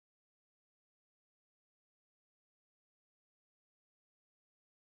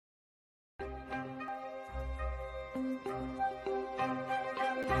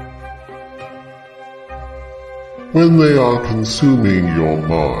when they are consuming your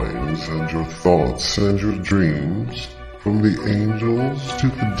minds and your thoughts and your dreams, from the angels to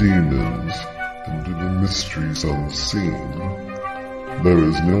the demons and to the mysteries unseen, there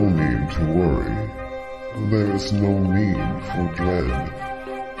is no need to worry. There is no need for dread.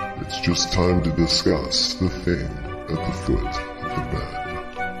 It's just time to discuss the thing at the foot of the bed.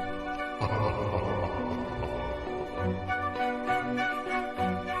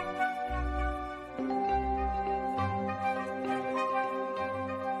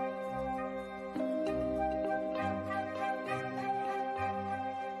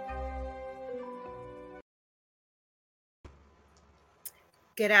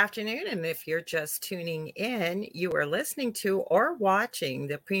 Good afternoon, and if you're just tuning in, you are listening to or watching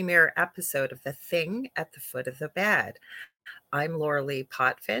the premiere episode of The Thing at the Foot of the Bed. I'm Laura Lee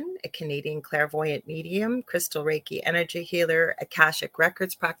Potvin, a Canadian clairvoyant medium, crystal Reiki energy healer, Akashic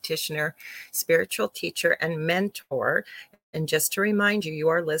Records practitioner, spiritual teacher, and mentor. And just to remind you, you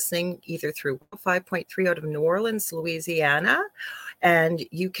are listening either through 5.3 out of New Orleans, Louisiana, and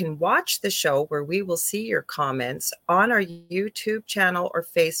you can watch the show where we will see your comments on our YouTube channel or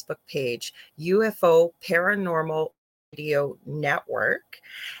Facebook page, UFO Paranormal Radio Network.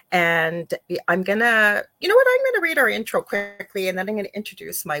 And I'm going to read our intro quickly, and then I'm going to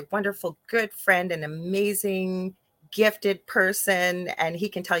introduce my wonderful good friend and amazing gifted person, and he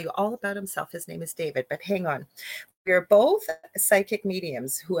can tell you all about himself. His name is David, but hang on. We are both psychic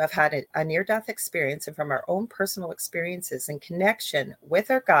mediums who have had a near-death experience, and from our own personal experiences in connection with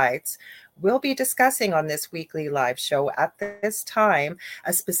our guides, we'll be discussing on this weekly live show at this time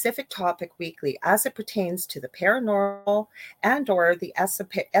a specific topic weekly as it pertains to the paranormal and or the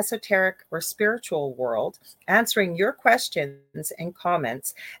esoteric or spiritual world, answering your questions and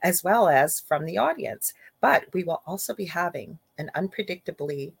comments as well as from the audience. But we will also be having an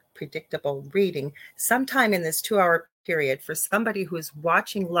predictable reading sometime in this 2-hour period for somebody who is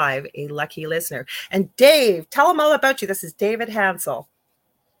watching live, a lucky listener. And Dave, tell them all about you. This is David Hansel.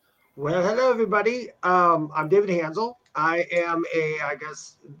 Well, hello, everybody. I'm David Hansel. I am I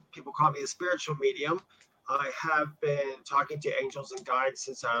guess people call me a spiritual medium. I have been talking to angels and guides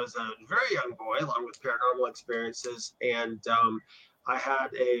since I was a very young boy, along with paranormal experiences. And I had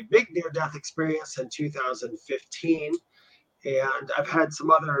a big near-death experience in 2015. And I've had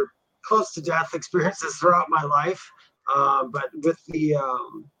some other close to death experiences throughout my life. But with the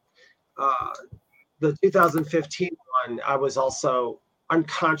 2015 one, I was also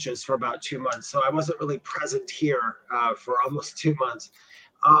unconscious for about 2 months. So I wasn't really present here for almost 2 months.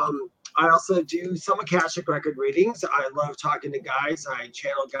 I also do some Akashic record readings. I love talking to guides. I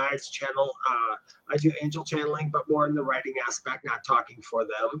channel guides, I do angel channeling, but more in the writing aspect, not talking for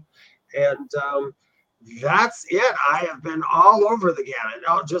them. And that's it. I have been all over the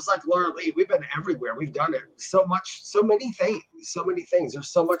gamut. Just like Laura Lee, we've been everywhere. We've done it so many things. There's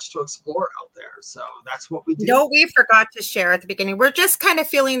so much to explore out there. So that's what we do. No, we forgot to share at the beginning. We're just kind of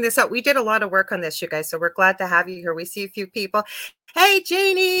feeling this out. We did a lot of work on this, you guys. So we're glad to have you here. We see a few people. Hey,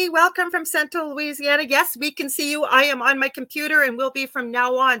 Janie, welcome from Central Louisiana. Yes, we can see you. I am on my computer and will be from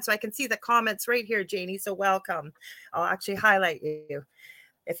now on. So I can see the comments right here, Janie. So welcome. I'll actually highlight you.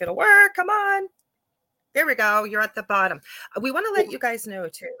 If it'll work, come on. There we go. You're at the bottom. We want to let you guys know,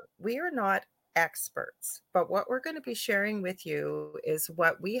 too, we are not experts, but what we're going to be sharing with you is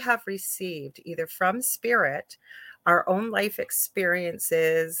what we have received either from spirit, our own life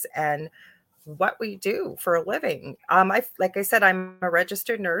experiences, and what we do for a living. Like I said, I'm a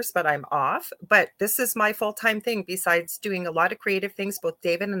registered nurse, but I'm off. But this is my full-time thing besides doing a lot of creative things. Both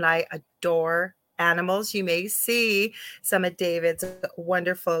David and I adore animals. You may see some of David's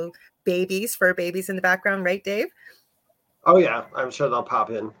wonderful fur babies in the background, right, Dave? Oh yeah, I'm sure they'll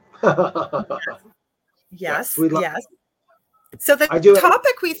pop in. Yes. So the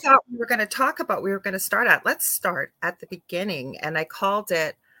topic we thought we were going to talk about, we were going to start at, let's start at the beginning. And I called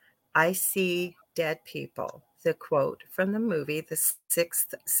it, I See Dead People, the quote from the movie The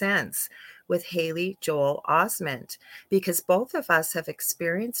Sixth Sense with Haley Joel Osment, because both of us have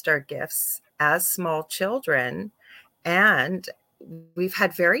experienced our gifts as small children, and we've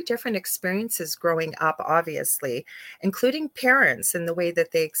had very different experiences growing up, obviously, including parents and the way that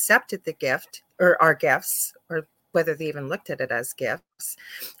they accepted the gift or our gifts, or whether they even looked at it as gifts.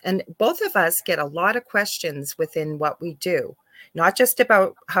 And both of us get a lot of questions within what we do, not just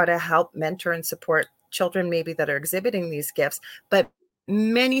about how to help mentor and support children maybe that are exhibiting these gifts, but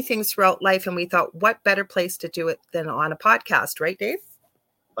many things throughout life. And we thought, what better place to do it than on a podcast, right, Dave?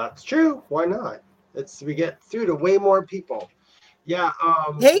 That's true. Why not? We get through to way more people. Yeah.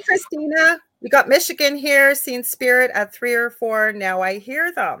 Hey, Christina, we got Michigan here, seen spirit at 3 or 4. Now I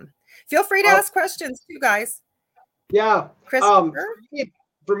hear them. Feel free to ask questions too, guys. Yeah. Christopher?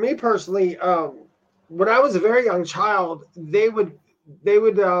 For me personally, when I was a very young child, they would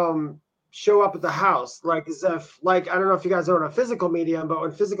show up at the house like as if, like, I don't know if you guys are on a physical medium, but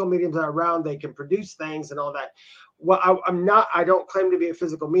when physical mediums are around, they can produce things and all that. Well, I don't claim to be a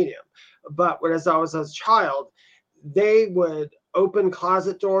physical medium, but when as I was a child, they would open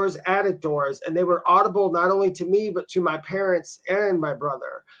closet doors, attic doors, and they were audible not only to me but to my parents and my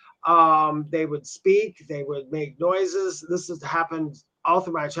brother. They would speak, they would make noises. This has happened all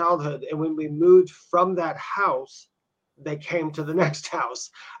through my childhood. And when we moved from that house, they came to the next house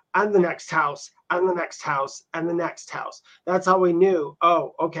and the next house and the next house and the next house. That's how we knew,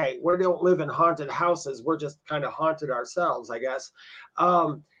 oh, okay, we don't live in haunted houses. We're just kind of haunted ourselves, I guess.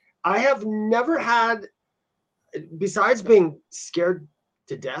 I have never had, besides being scared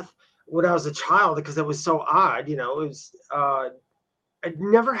to death when I was a child, because it was so odd, it was, I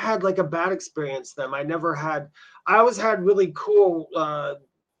never had like a bad experience them. I always had really cool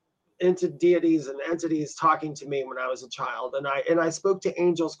into deities and entities talking to me when I was a child. And I spoke to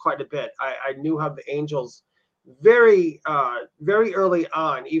angels quite a bit. I knew how the angels very early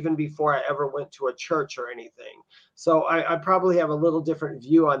on, even before I ever went to a church or anything. So I probably have a little different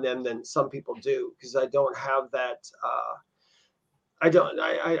view on them than some people do, because I don't have that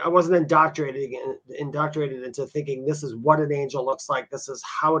I wasn't indoctrinated into thinking this is what an angel looks like, this is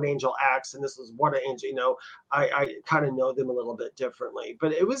how an angel acts, and this is what an angel, I kind of know them a little bit differently.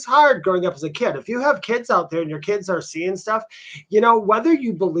 But it was hard growing up as a kid. If you have kids out there and your kids are seeing stuff, whether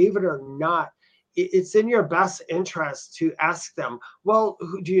you believe it or not, it's in your best interest to ask them, well,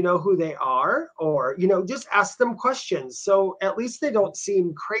 do you know who they are? Or, just ask them questions. So at least they don't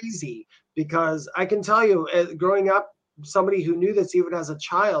seem crazy. Because I can tell you, growing up, somebody who knew this even as a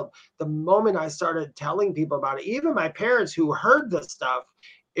child, the moment I started telling people about it, even my parents who heard this stuff,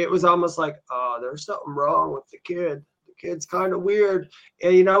 it was almost like, oh, there's something wrong with the kid. The kid's kind of weird.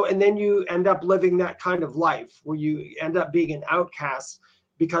 And then you end up living that kind of life where you end up being an outcast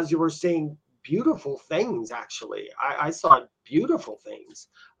because you were seeing beautiful things. Actually, I saw beautiful things.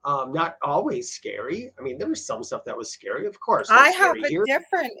 Not always scary. I mean, there was some stuff that was scary, of course. I have a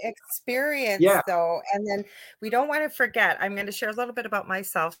different experience, Yeah. though. And then we don't want to forget, I'm going to share a little bit about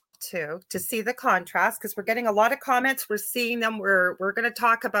myself too, to see the contrast, because we're getting a lot of comments. We're seeing them. We're going to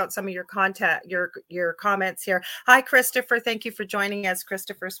talk about some of your content, your comments here. Hi, Christopher. Thank you for joining us,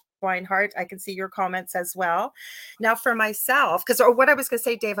 Christopher Swinehart. I can see your comments as well. Now for myself, or what I was going to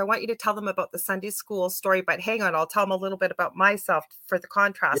say, Dave, I want you to tell them about the Sunday school story, but hang on, I'll tell them a little bit about myself for the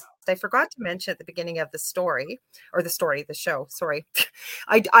contrast. Yeah. I forgot to mention at the beginning of the show, sorry.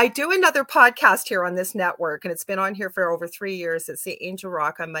 I do another podcast here on this network, and it's been on here for over 3 years. It's the Angel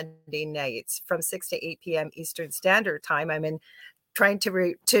Rock on Monday nights from 6 to 8 p.m. Eastern Standard Time. I'm trying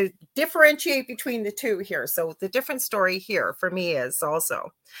to differentiate between the two here. So the different story here for me is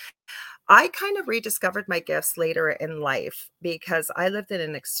also, I kind of rediscovered my gifts later in life because I lived in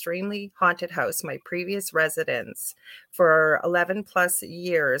an extremely haunted house, my previous residence, for 11 plus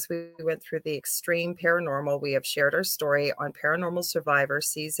years. We went through the extreme paranormal. We have shared our story on Paranormal Survivor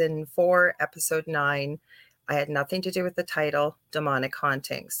season 4, episode 9. I had nothing to do with the title, Demonic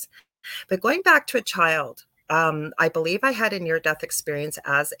Hauntings. But going back to a child, I believe I had a near-death experience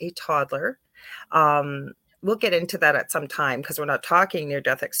as a toddler. We'll get into that at some time because we're not talking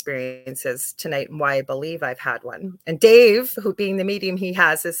near-death experiences tonight and why I believe I've had one. And Dave, who being the medium he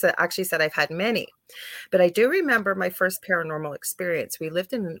has, actually said I've had many. But I do remember my first paranormal experience. We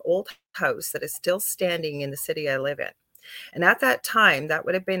lived in an old house that is still standing in the city I live in. And at that time, that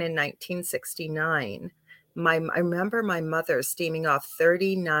would have been in 1969, I remember my mother steaming off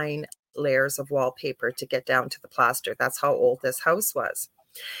 39 layers of wallpaper to get down to the plaster. That's how old this house was.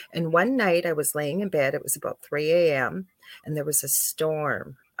 And one night I was laying in bed, it was about 3 a.m., and there was a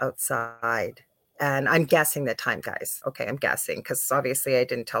storm outside. And I'm guessing the time, guys. Okay, I'm guessing because obviously I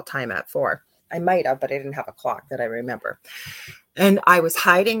didn't tell time at 4. I might have, but I didn't have a clock that I remember. And I was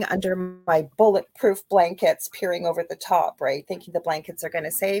hiding under my bulletproof blankets, peering over the top, right? Thinking the blankets are going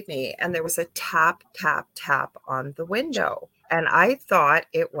to save me. And there was a tap, tap, tap on the window. And I thought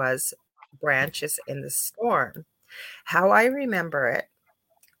it was branches in the storm. How I remember it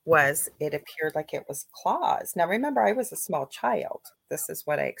was it appeared like it was claws. Now, remember, I was a small child. This is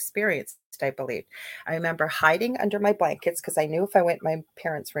what I experienced, I believe. I remember hiding under my blankets because I knew if I went in my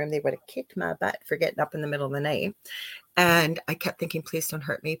parents' room, they would have kicked my butt for getting up in the middle of the night. And I kept thinking, please don't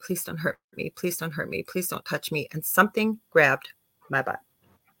hurt me. Please don't hurt me. Please don't hurt me. Please don't touch me. And something grabbed my butt.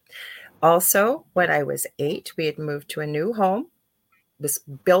 Also, when I was 8, we had moved to a new home. It was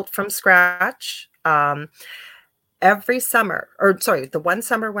built from scratch. The one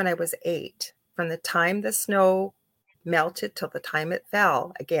summer when I was 8, from the time the snow melted till the time it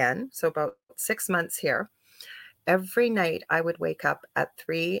fell again. So about 6 months here. Every night I would wake up at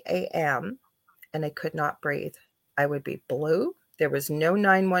 3 a.m. and I could not breathe. I would be blue. There was no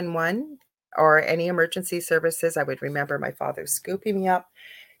 911 or any emergency services. I would remember my father scooping me up.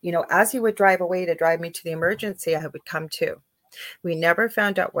 You know, as he would drive away to drive me to the emergency, I would come to. We never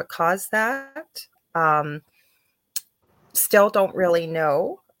found out what caused that. Still don't really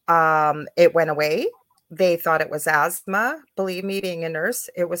know. It went away. They thought it was asthma. Believe me, being a nurse,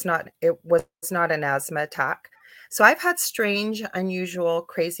 it was not an asthma attack. So I've had strange, unusual,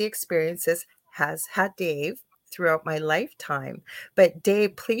 crazy experiences, has had Dave throughout my lifetime. But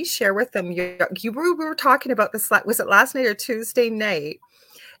Dave, please share with them. We were talking about this, was it last night or Tuesday night,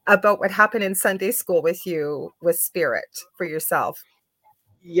 about what happened in Sunday school with you, with spirit for yourself?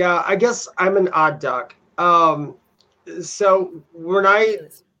 Yeah, I guess I'm an odd duck. So when I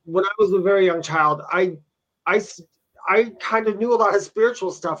was a very young child, I kind of knew a lot of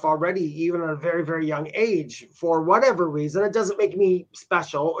spiritual stuff already, even at a very, very young age, for whatever reason. It doesn't make me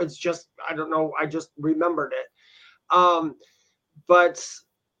special. It's just, I don't know. I just remembered it. But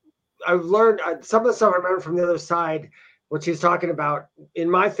I've learned some of the stuff I remember from the other side, what she's talking about. In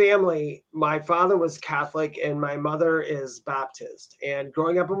my family, my father was Catholic and my mother is Baptist. And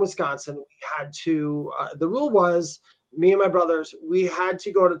growing up in Wisconsin, we had to, the rule was, me and my brothers, we had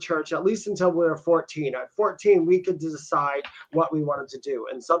to go to church at least until we were 14. At 14, we could decide what we wanted to do.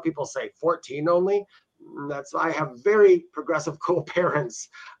 And some people say 14 only. I have very progressive, cool parents.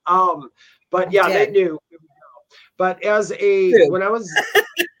 But yeah, they knew. But when I was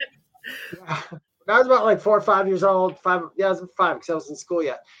about like 4 or 5 years old, I was 5 because I was in school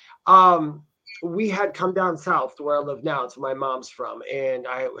yet. We had come down south to where I live now. It's where my mom's from. And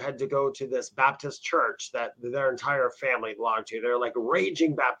I had to go to this Baptist church that their entire family belonged to. They're like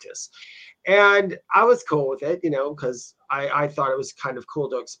raging Baptists. And I was cool with it, because I thought it was kind of cool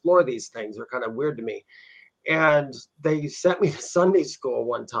to explore these things. They're kind of weird to me. And they sent me to Sunday school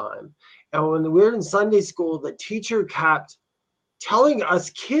one time. And when we were in Sunday school, the teacher kept telling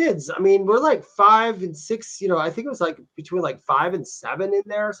us kids, I mean, we're like 5 and 6, I think it was like between like 5 and 7 in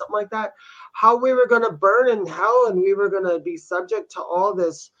there, something like that, how we were going to burn in hell and we were going to be subject to all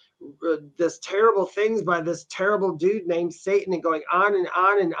this terrible things by this terrible dude named Satan, and going on and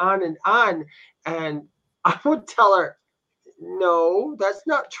on and on and on. And I would tell her, no, that's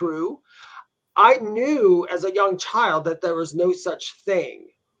not true. I knew as a young child that there was no such thing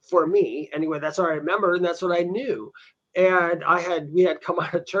for me. Anyway, that's what I remember. And that's what I knew. And we had come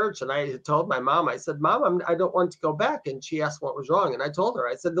out of church and I had told my mom, I said, Mom, I don't want to go back. And she asked what was wrong. And I told her,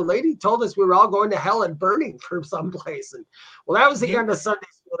 I said, the lady told us we were all going to hell and burning from someplace. And well, that was the end of Sunday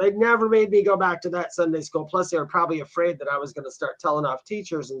school. They never made me go back to that Sunday school. Plus they were probably afraid that I was going to start telling off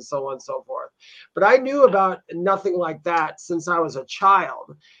teachers and so on and so forth. But I knew about nothing like that since I was a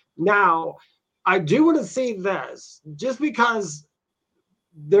child. Now, I do want to say this, just because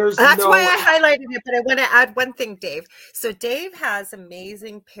that's why I highlighted it, but I want to add one thing, Dave. So Dave has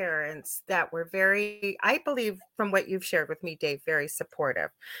amazing parents that were very, I believe from what you've shared with me, Dave, very supportive.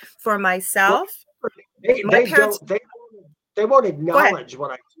 For myself, they won't acknowledge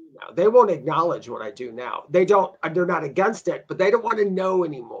what I do now. They won't acknowledge what I do now. They're not against it, but they don't want to know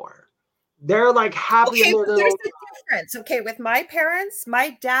anymore. They're like happy. Okay, there's a difference. Okay, with my parents,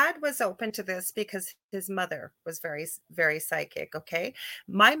 my dad was open to this because his mother was very, very psychic. Okay,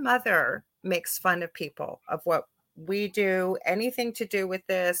 my mother makes fun of people of what we do. Anything to do with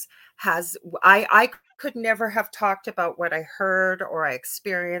this I could never have talked about what I heard or I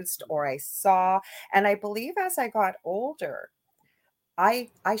experienced or I saw. And I believe as I got older, I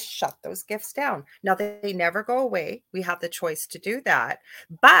shut those gifts down. Now they never go away. We have the choice to do that,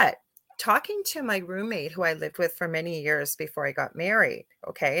 but talking to my roommate who I lived with for many years before I got married,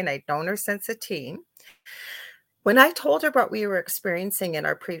 okay, and I'd known her since a teen. When I told her what we were experiencing in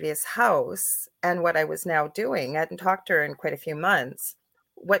our previous house and what I was now doing, I hadn't talked to her in quite a few months.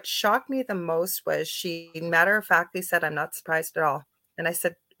 What shocked me the most was she matter-of-factly said, I'm not surprised at all. And I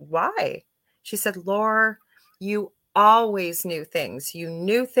said, why? She said, Laura, you always knew things. You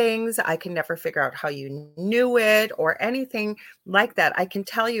knew things. I can never figure out how you knew it or anything like that. I can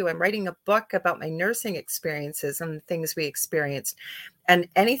tell you, I'm writing a book about my nursing experiences and the things we experienced. And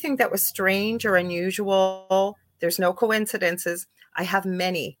anything that was strange or unusual, there's no coincidences. I have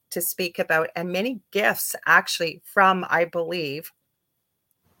many to speak about and many gifts actually from, I believe,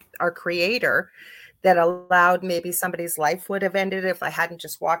 our creator that allowed maybe somebody's life would have ended if I hadn't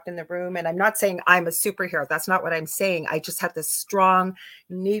just walked in the room. And I'm not saying I'm a superhero. That's not what I'm saying. I just had this strong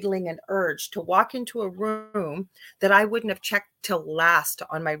needling and urge to walk into a room that I wouldn't have checked till last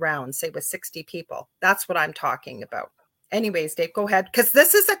on my round, say with 60 people. That's what I'm talking about. Anyways, Dave, go ahead, because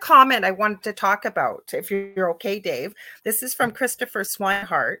this is a comment I wanted to talk about, if you're okay, Dave. This is from Christopher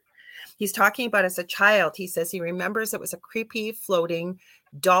Swinehart. He's talking about as a child, he says he remembers it was a creepy floating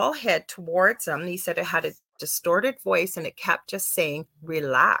doll head towards him. He said it had a distorted voice and it kept just saying,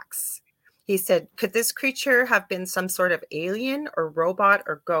 relax. He said, could this creature have been some sort of alien or robot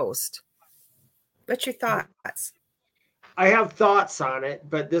or ghost? What's your thoughts? I have thoughts on it,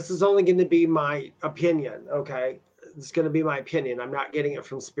 but this is only going to be my opinion, okay? It's going to be my opinion. I'm not getting it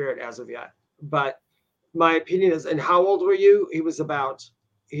from spirit as of yet. But my opinion is, and how old were you? He was a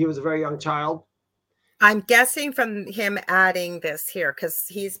very young child. I'm guessing from him adding this here, because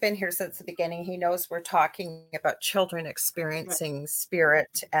he's been here since the beginning. He knows we're talking about children experiencing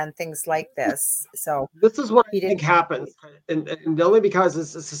spirit and things like this. So this is what I think happens. And only because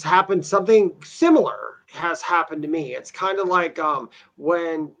this has happened, something similar has happened to me. It's kind of like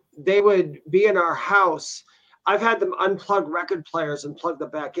when they would be in our house, I've had them unplug record players and plug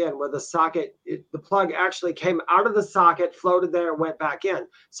them back in where the socket, the plug actually came out of the socket, floated there, and went back in.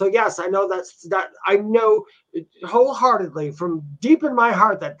 So yes, I know I know wholeheartedly from deep in my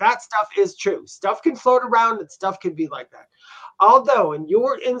heart that stuff is true. Stuff can float around and stuff can be like that. Although in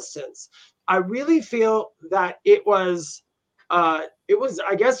your instance, I really feel that it was, I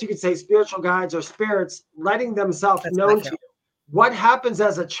guess you could say, spiritual guides or spirits letting themselves known to you. What happens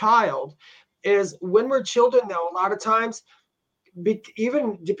as a child is when we're children, though, a lot of times,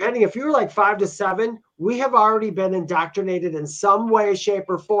 even depending, if you're like 5 to 7, we have already been indoctrinated in some way, shape,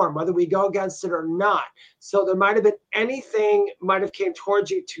 or form, whether we go against it or not. So there might have been anything might have came towards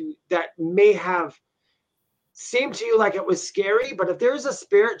you that may have seemed to you like it was scary. But if there's a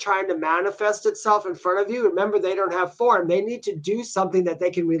spirit trying to manifest itself in front of you, remember, they don't have form. They need to do something that they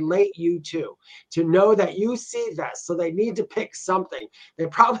can relate you to know that you see this. So they need to pick something. They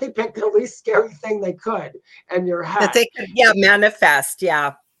probably picked the least scary thing they could in your head. That they could, manifest,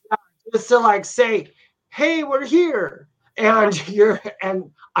 yeah. Just to like say, hey, we're here.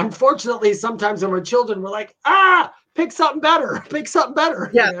 And unfortunately, sometimes when we're children, we're like, pick something better,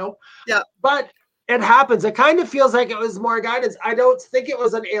 yeah. you know? Yeah. But it happens. It kind of feels like it was more guidance. I don't think it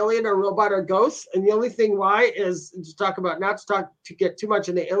was an alien or robot or ghost. And the only thing why is to get too much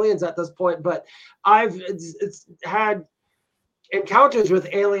into aliens at this point, but it's had encounters with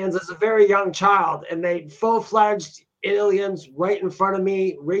aliens as a very young child, and they full-fledged aliens right in front of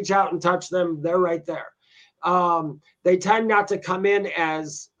me, reach out and touch them. They're right there. They tend not to come in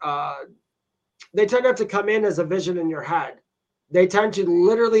as a vision in your head. They tend to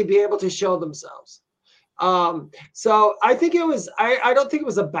literally be able to show themselves. So I think it was, I don't think it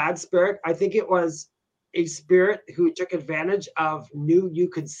was a bad spirit. I think it was a spirit who took advantage of, knew you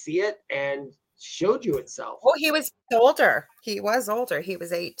could see it and showed you itself. Oh, he was older. He was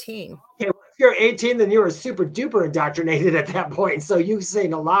 18. Okay, well, if you're 18, then you were super duper indoctrinated at that point. So you've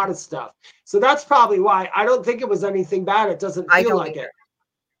seen a lot of stuff. So that's probably why. I don't think it was anything bad. It doesn't feel like it.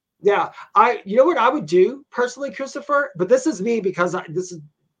 Yeah, you know what I would do personally, Christopher, but this is me because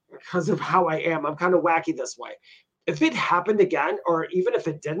of how I am. I'm kind of wacky this way. If it happened again, or even if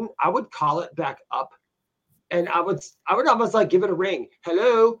it didn't, I would call it back up. And I would almost like give it a ring.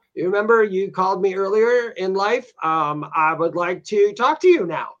 Hello, you remember you called me earlier in life? I would like to talk to you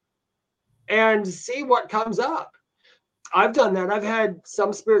now and see what comes up. I've done that. I've had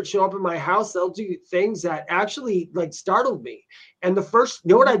some spirits show up in my house. They'll do things that actually like startled me. And you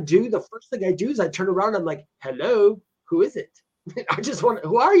know what I do? The first thing I do is I turn around and I'm like, hello, who is it?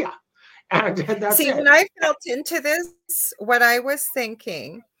 Who are you? And that's it. When I felt into this, what I was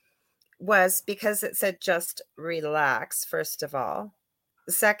thinking was, because it said just relax, first of all.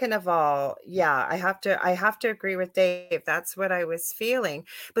 Second of all, yeah, I have to agree with Dave. That's what I was feeling.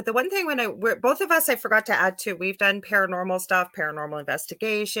 But the one thing both of us, I forgot to add to, we've done paranormal stuff, paranormal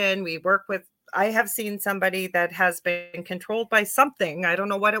investigation. I have seen somebody that has been controlled by something. I don't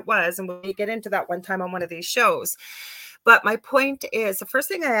know what it was. And we'll get into that one time on one of these shows. But my point is, the first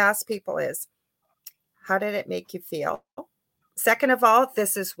thing I ask people is, how did it make you feel? Second of all,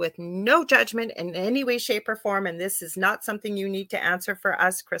 this is with no judgment in any way, shape, or form. And this is not something you need to answer for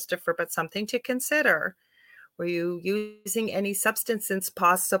us, Christopher, but something to consider. Were you using any substances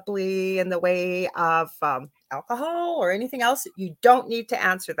possibly in the way of alcohol or anything else? You don't need to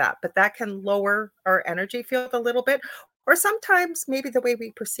answer that, but that can lower our energy field a little bit, or sometimes maybe the way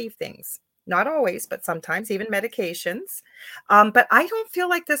we perceive things. Not always, but sometimes even medications. But I don't feel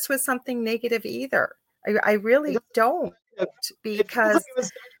like this was something negative either. I really don't, It feels because like it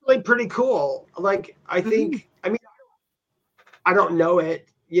was actually pretty cool. Like, I think, I mean, I don't know it,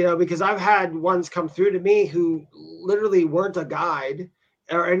 because I've had ones come through to me who literally weren't a guide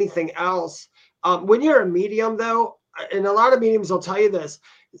or anything else. When you're a medium, though, and a lot of mediums will tell you this,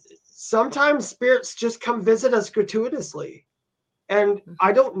 sometimes spirits just come visit us gratuitously. And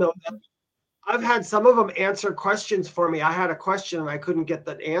I don't know that. I've had some of them answer questions for me. I had a question and I couldn't get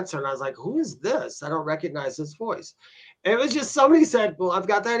the answer. And I was like, who is this? I don't recognize this voice. And it was just somebody said, well, I've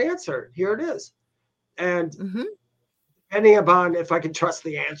got that answer. Here it is. And depending upon if I can trust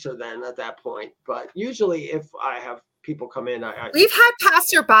the answer then at that point. But usually if I have people come in, we've had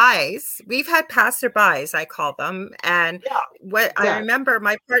passerbys, I call them. And I remember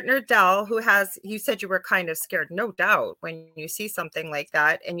my partner Del, you said you were kind of scared, no doubt, when you see something like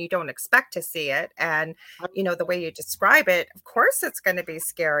that and you don't expect to see it. And the way you describe it, of course it's going to be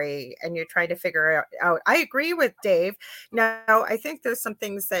scary and you're trying to figure it out. I agree with Dave. Now, I think there's some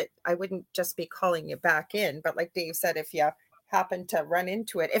things that I wouldn't just be calling you back in, but like Dave said, if you happen to run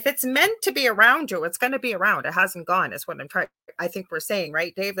into it, if it's meant to be around you, it's going to be around. It hasn't gone, is what I think we're saying,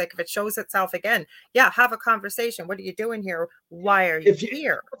 right, Dave? Like, if it shows itself again, have a conversation. What are you doing here? Why are you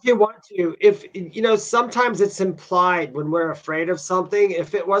here? If you want to, sometimes it's implied when we're afraid of something.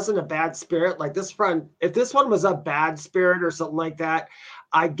 If it wasn't a bad spirit, like this one, if this one was a bad spirit or something like that,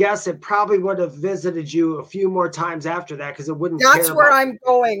 I guess it probably would have visited you a few more times after that, because it wouldn't. That's where I'm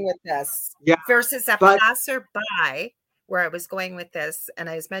going with this. Yeah. Versus a passerby, where I was going with this, and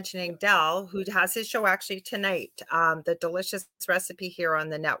I was mentioning Del, who has his show actually tonight, The Delicious Recipe, here on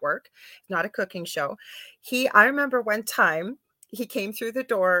the network. Not a cooking show. I remember one time he came through the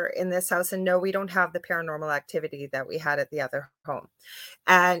door in this house, and no, we don't have the paranormal activity that we had at the other home.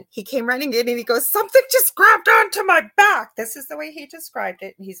 And he came running in and he goes, something just grabbed onto my back. This is the way he described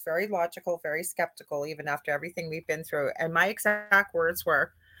it. And he's very logical, very skeptical, even after everything we've been through. And my exact words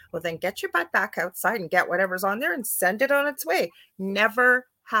were, well, then get your butt back outside and get whatever's on there and send it on its way. Never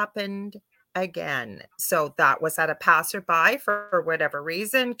happened again. So that was at a passerby for whatever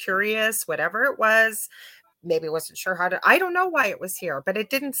reason, curious, whatever it was. Maybe wasn't sure I don't know why it was here, but it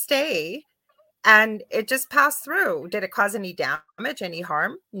didn't stay. And it just passed through. Did it cause any damage, any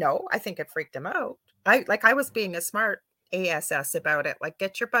harm? No, I think it freaked him out. I was being a smart ASS about it. Like,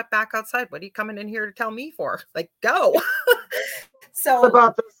 get your butt back outside. What are you coming in here to tell me for? Like, go. So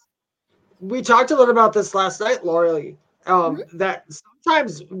about this, we talked a little about this last night, Lori, that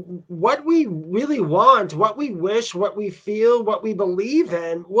sometimes what we really want, what we wish, what we feel, what we believe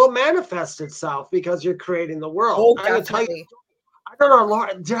in will manifest itself because you're creating the world. Oh, definitely. I don't know,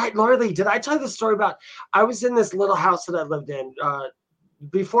 Lori, did I tell you the story about, I was in this little house that I lived in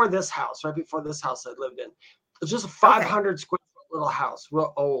before this house, right before this house I lived in. It was just a 500 square foot little house,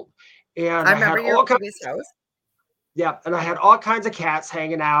 real old. And I remember your previous house. Yeah, and I had all kinds of cats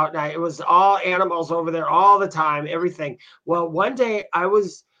hanging out, and it was all animals over there all the time, everything. Well, one day I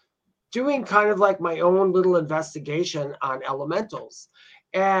was doing kind of like my own little investigation on elementals,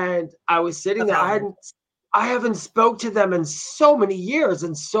 and I was sitting there. I haven't spoke to them in so many years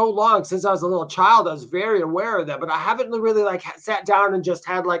and so long. Since I was a little child, I was very aware of them, but I haven't really sat down and just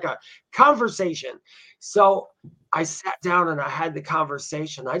had like a conversation. So I sat down and I had the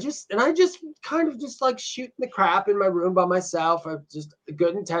conversation. I just kind of just like shooting the crap in my room by myself. I just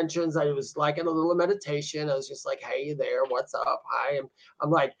good intentions. I was like in a little meditation. I was just like, hey, you there? What's up? I'm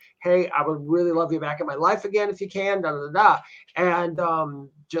like, hey, I would really love you back in my life again if you can. Da da da. And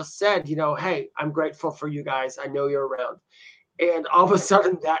just said, hey, I'm grateful for you guys. I know you're around. And all of a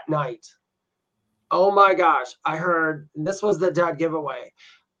sudden that night, oh my gosh, I heard, and this was the dead giveaway.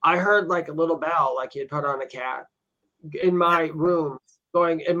 I heard like a little bell, like you'd put on a cat, in my room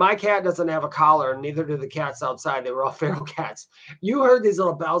going, and my cat doesn't have a collar, and neither do the cats outside. They were all feral cats. You heard these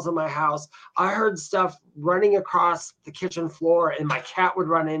little bells in my house. I heard stuff running across the kitchen floor, and my cat would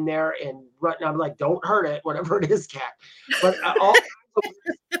run in there and run. And I'm like, don't hurt it, whatever it is, cat. But all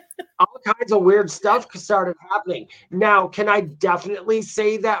kinds of weird stuff started happening. Now, can I definitely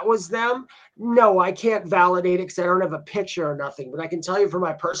say that was them? No, I can't validate it because I don't have a picture or nothing, but I can tell you from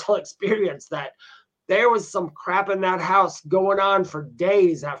my personal experience that there was some crap in that house going on for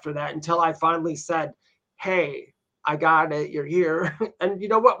days after that, until I finally said, hey, I got it. You're here. And you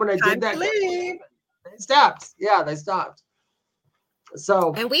know what? When I did that, they stopped. Yeah, they stopped.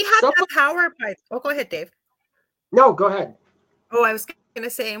 So, and we had that power by, go ahead, Dave. No, go ahead. Oh, I was going to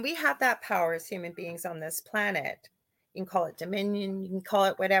say, and we have that power as human beings on this planet. You can call it dominion, you can call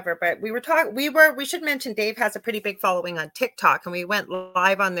it whatever. But we should mention Dave has a pretty big following on TikTok, and we went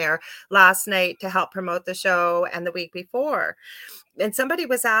live on there last night to help promote the show and the week before. And somebody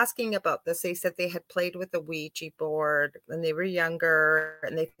was asking about this. They said they had played with the Ouija board when they were younger,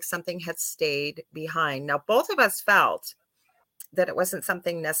 and they think something had stayed behind. Now, both of us felt that it wasn't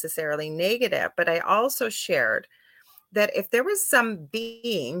something necessarily negative, but I also shared that if there was some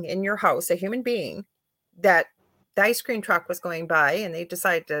being in your house, a human being, that the ice cream truck was going by and they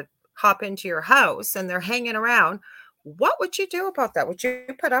decided to hop into your house and they're hanging around, what would you do about that? Would you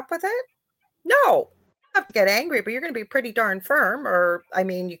put up with it? No. You have to get angry, but you're going to be pretty darn firm. Or, I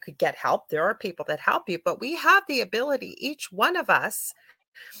mean, you could get help. There are people that help you, but we have the ability, each one of us.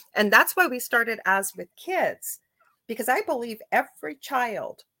 And that's why we started as with kids, because I believe every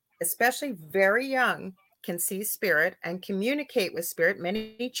child, especially very young, can see spirit and communicate with spirit.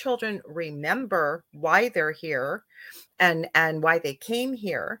 Many children remember why they're here and why they came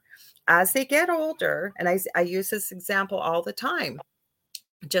here. As they get older, and I use this example all the time,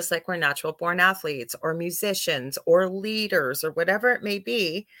 just like we're natural born athletes or musicians or leaders or whatever it may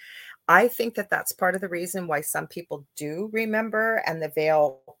be, I think that that's part of the reason why some people do remember and the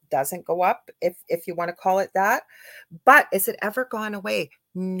veil doesn't go up, if you want to call it that. But is it ever gone away?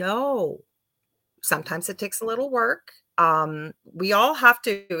 No. Sometimes it takes a little work. We all have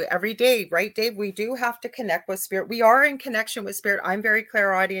to every day, right, Dave? We do have to connect with spirit. We are in connection with spirit. I'm very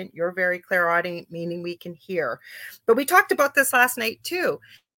clairaudient. You're very clairaudient, meaning we can hear. But we talked about this last night too.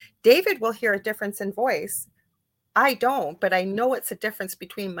 David will hear a difference in voice. I don't, but I know it's a difference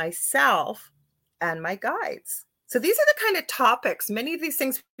between myself and my guides. So these are the kind of topics, many of these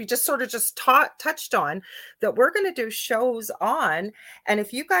things we just sort of just touched on, that we're going to do shows on. And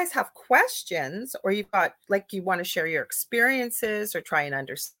if you guys have questions, or you've got, like, you want to share your experiences or try and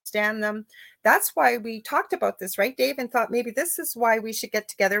understand them, that's why we talked about this, right, Dave? And thought maybe this is why we should get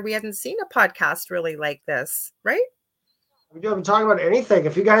together. We hadn't seen a podcast really like this, right? We haven't talked about anything.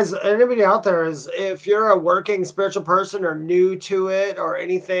 If you guys, anybody out there if you're a working spiritual person or new to it or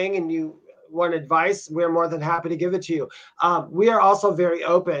anything, and you want advice, we're more than happy to give it to you. We are also very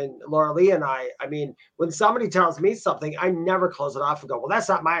open, Laura Lee and I. I mean, when somebody tells me something, I never close it off and go, well, that's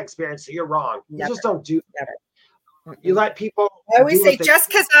not my experience, so you're wrong. Never. You just don't do that. Never. You let people. I always say, just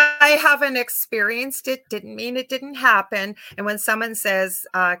because I haven't experienced it didn't mean it didn't happen. And when someone says,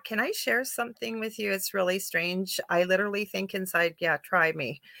 can I share something with you? It's really strange. I literally think inside, yeah, try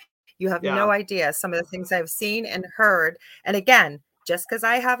me. You have no idea some of the things I've seen and heard. And again, just because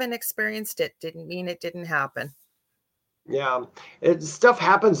I haven't experienced it didn't mean it didn't happen. Yeah, stuff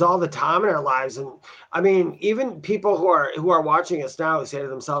happens all the time in our lives. And I mean, even people who are watching us now say to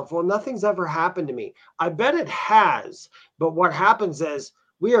themselves, well, nothing's ever happened to me. I bet it has. But what happens is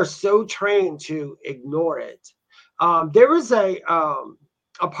we are so trained to ignore it. There was a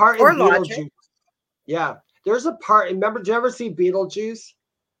part in Beetlejuice. Yeah, there's a part. Remember, did you ever see Beetlejuice?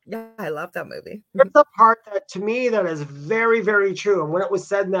 Yeah, I love that movie. There's a part that to me that is very, very true. And when it was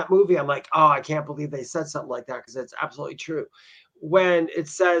said in that movie, I'm like, oh, I can't believe they said something like that, because it's absolutely true. When it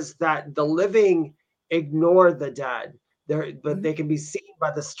says that the living ignore the dead, but they can be seen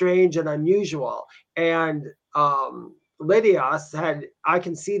by the strange and unusual. And Lydia said, I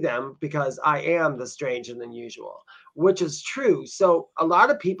can see them because I am the strange and unusual, which is true. So a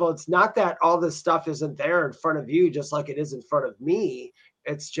lot of people, it's not that all this stuff isn't there in front of you, just like it is in front of me.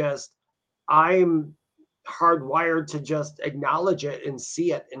 It's just I'm hardwired to just acknowledge it and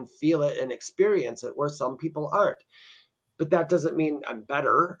see it and feel it and experience it, where some people aren't. But that doesn't mean I'm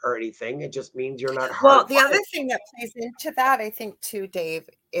better or anything. It just means you're not hardwired. Well, the other thing that plays into that, I think, too, Dave,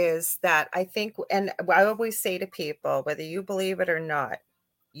 is that I think, and I always say to people, whether you believe it or not,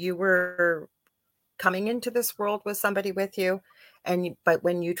 you were coming into this world with somebody with you. But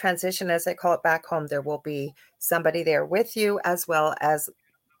when you transition, as I call it, back home, there will be somebody there with you, as well as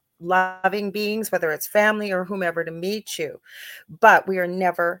loving beings, whether it's family or whomever, to meet you. But we are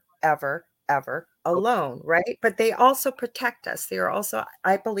never, ever, ever alone, right? But they also protect us. They are also,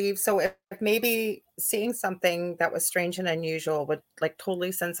 I believe, so if maybe seeing something that was strange and unusual would like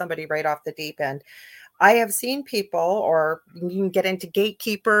totally send somebody right off the deep end. I have seen people, or you can get into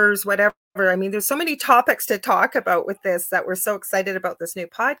gatekeepers, whatever. I mean, there's so many topics to talk about with this, that we're so excited about this new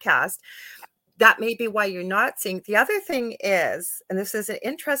podcast. That may be why you're not seeing. The other thing is, and this is an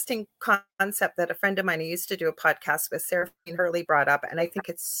interesting concept that a friend of mine who used to do a podcast with, Seraphine Hurley, brought up, and I think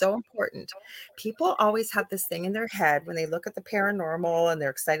it's so important. People always have this thing in their head when they look at the paranormal and they're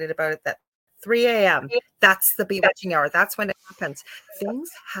excited about it, that 3 a.m., that's the bewitching hour. That's when it happens. Things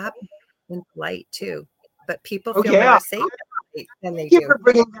happen in light too, but people feel never safe. than they Thank you do. for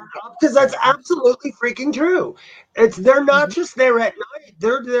bringing that up, because that's absolutely freaking true. They're not just there at night.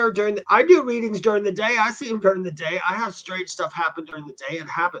 They're there during I do readings during the day. I see them during the day. I have strange stuff happen during the day. It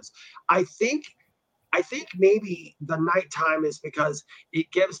happens. I think maybe the nighttime is because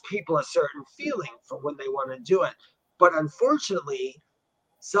it gives people a certain feeling for when they want to do it. But unfortunately,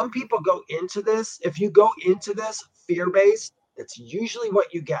 some people go into this. If you go into this fear-based, that's usually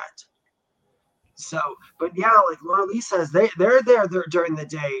what you get. So, but yeah, like Laura Lee says, they're there during the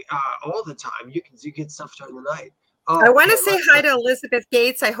day all the time. You get stuff during the night. I want to say hi to Elizabeth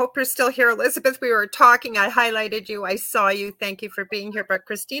Gates. I hope you're still here. Elizabeth, we were talking. I highlighted you. I saw you. Thank you for being here. But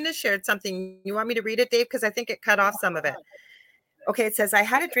Christina shared something. You want me to read it, Dave? Because I think it cut off some of it. Okay, it says, I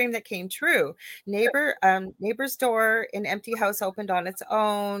had a dream that came true. Neighbor's door in empty house opened on its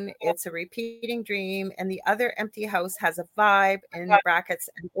own. It's a repeating dream. And the other empty house has a vibe, in brackets,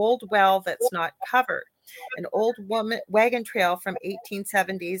 an old well that's not covered. An old wagon trail from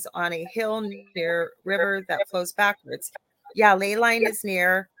 1870s on a hill near river that flows backwards. Yeah, ley line is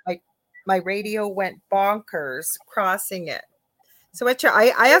near. My radio went bonkers crossing it. So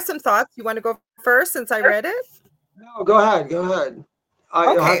I have some thoughts. You want to go first since I read it? No, go ahead.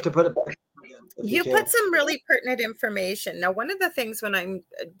 Okay. You'll have to put it back again. You put some really pertinent information. Now, one of the things when I'm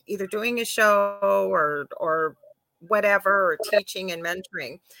either doing a show or whatever, or teaching and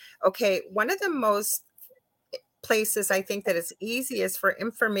mentoring, okay, one of the most places I think that is easiest for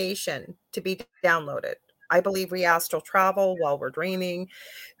information to be downloaded, I believe we astral travel while we're dreaming,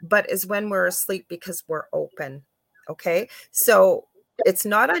 but is when we're asleep because we're open. Okay, so it's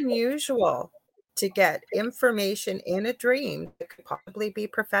not unusual to get information in a dream that could possibly be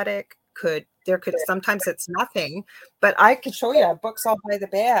prophetic. Sometimes it's nothing, but I could show you books all by the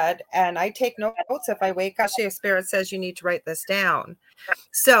bed, and I take notes if I wake up. Actually, a spirit says you need to write this down.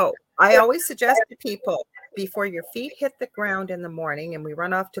 So I always suggest to people, before your feet hit the ground in the morning and we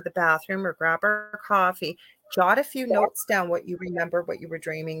run off to the bathroom or grab our coffee, jot a few notes down, what you remember, what you were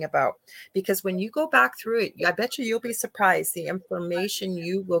dreaming about. Because when you go back through it, I bet you'll be surprised the information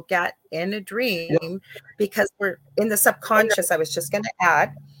you will get in a dream, because we're in the subconscious, I was just going to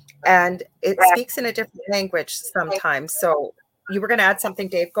add, and it speaks in a different language sometimes. So you were going to add something,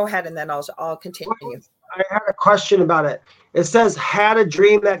 Dave. Go ahead, and then I'll continue. I had a question about it. It says, had a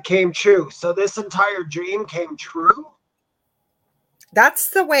dream that came true. So this entire dream came true? That's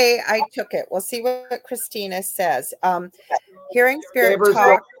the way I took it. We'll see what Christina says. Hearing spirit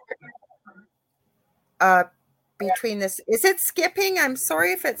talk between this. Is it skipping? I'm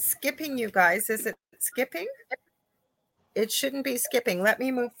sorry if it's skipping, you guys. Is it skipping? It shouldn't be skipping. Let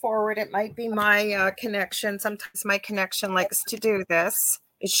me move forward. It might be my connection. Sometimes my connection likes to do this.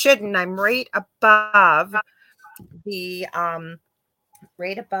 It shouldn't. I'm right above the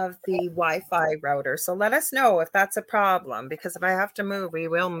Wi-Fi router. So let us know if that's a problem, because if I have to move, we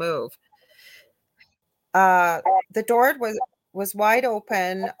will move. The door was wide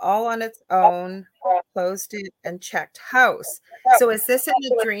open, all on its own, closed it and checked house. So is this in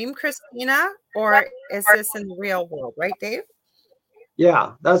the dream, Christina, or is this in the real world, right, Dave?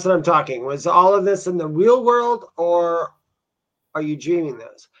 Yeah, that's what I'm talking. Was all of this in the real world, or are you dreaming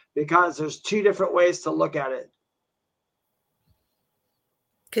this? Because there's two different ways to look at it.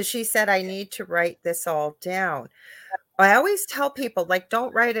 Because she said, I need to write this all down. I always tell people, like,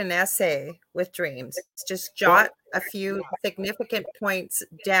 don't write an essay with dreams. Just jot a few significant points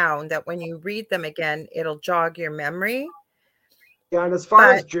down that when you read them again, it'll jog your memory. Yeah, and as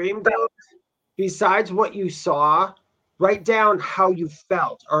far as dream goes, besides what you saw, write down how you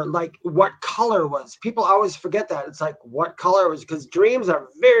felt, or like what color was. People always forget that. It's like, what color was, because dreams are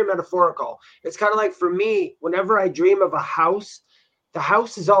very metaphorical. It's kind of like, for me, whenever I dream of a house, the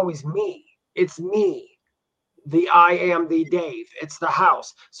house is always me. It's me. I am the Dave. It's the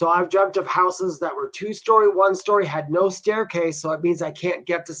house. So I've dreamt of houses that were 2-story, 1-story, had no staircase. So it means I can't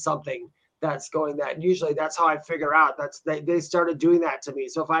get to something that's going that. And usually that's how I figure out. They started doing that to me.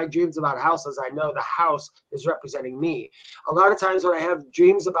 So if I have dreams about houses, I know the house is representing me. A lot of times when I have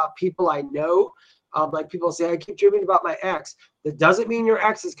dreams about people I know, like people say, I keep dreaming about my ex. That doesn't mean your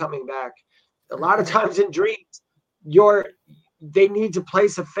ex is coming back. A lot of times in dreams, they need to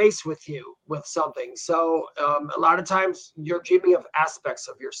place a face with you with something. So a lot of times you're dreaming of aspects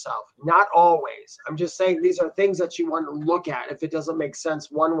of yourself, not always. I'm just saying these are things that you want to look at. If it doesn't make sense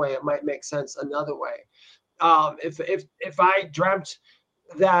one way, it might make sense another way. If I dreamt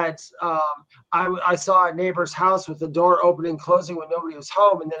that I saw a neighbor's house with the door opening and closing when nobody was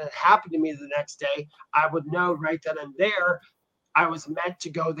home, and then it happened to me the next day, I would know right then and there I was meant to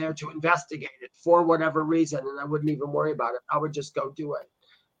go there to investigate it for whatever reason, and I wouldn't even worry about it. I would just go do it.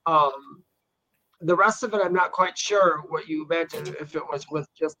 the rest of it, I'm not quite sure what you meant, if it was with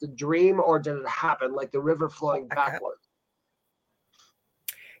just a dream or did it happen, like the river flowing backwards.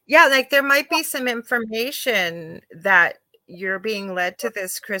 Yeah, like there might be some information that you're being led to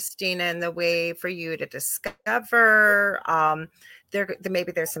this, Christina, in the way for you to discover.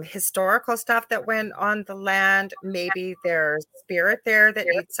 Maybe there's some historical stuff that went on the land. Maybe there's spirit there that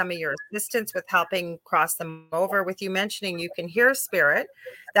needs some of your assistance with helping cross them over. With you mentioning you can hear spirit,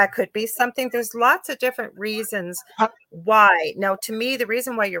 that could be something. There's lots of different reasons why. Now, to me, the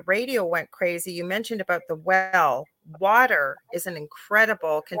reason why your radio went crazy, you mentioned about the well. Water is an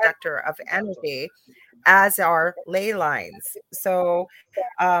incredible conductor of energy, as are ley lines. So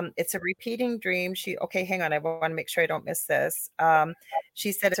it's a repeating dream. Okay, hang on. I want to make sure I don't miss this.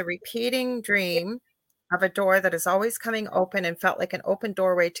 She said it's a repeating dream of a door that is always coming open and felt like an open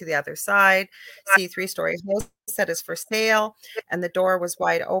doorway to the other side. See 3-story house that is for sale, and the door was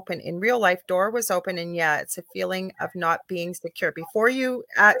wide open. In real life, door was open, and yeah, it's a feeling of not being secure. Before you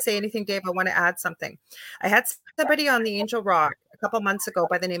say anything, Dave, I want to add something. I had somebody on the Angel Rock a couple months ago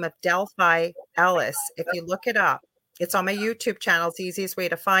by the name of Delphi Ellis. If you look it up, it's on my YouTube channel. It's the easiest way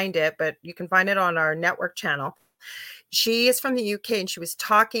to find it, but you can find it on our network channel. She is from the UK, and she was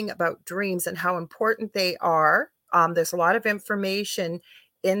talking about dreams and how important they are. There's a lot of information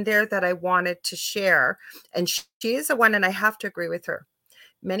in there that I wanted to share. And she is the one, and I have to agree with her.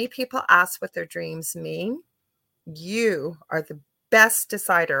 Many people ask what their dreams mean. You are the best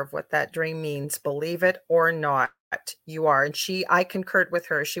decider of what that dream means, believe it or not. You are. And I concurred with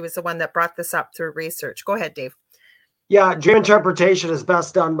her. She was the one that brought this up through research. Go ahead, Dave. Yeah, dream interpretation is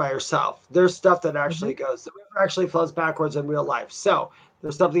best done by yourself. There's stuff that actually goes. The river actually flows backwards in real life. So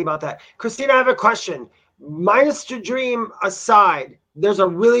there's something about that. Christina, I have a question. Minus your dream aside, there's a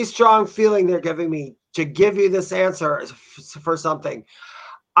really strong feeling they're giving me to give you this answer for something.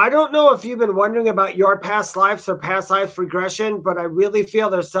 I don't know if you've been wondering about your past lives or past life regression, but I really feel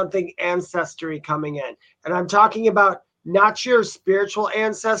there's something ancestry coming in. And I'm talking about not your spiritual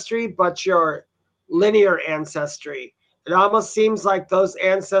ancestry, but your linear ancestry. It almost seems like those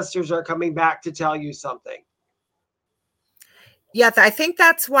ancestors are coming back to tell you something. Yeah, I think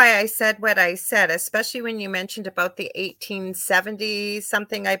that's why I said what I said, especially when you mentioned about the 1870s,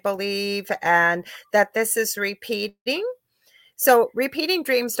 something I believe, and that this is repeating. So repeating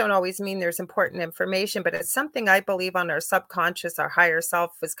dreams don't always mean there's important information, but it's something I believe on our subconscious, our higher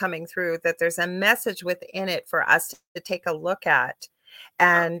self is coming through, that there's a message within it for us to take a look at.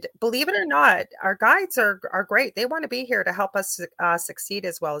 And believe it or not, our guides are great. They want to be here to help us succeed,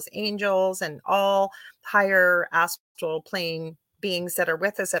 as well as angels and all higher astral plane beings that are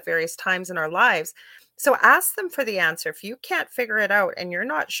with us at various times in our lives. So ask them for the answer. If you can't figure it out and you're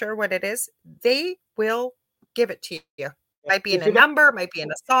not sure what it is, they will give it to you. Might be in a number, might be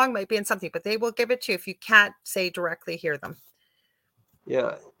in a song, might be in something, but they will give it to you if you can't say directly hear them.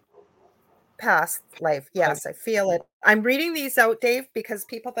 Yeah. Past life. Yes, I feel it. I'm reading these out, Dave, because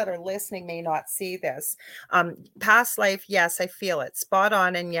people that are listening may not see this. Past life. Yes, I feel it. Spot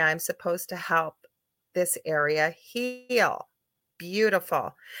on. And yeah, I'm supposed to help this area heal.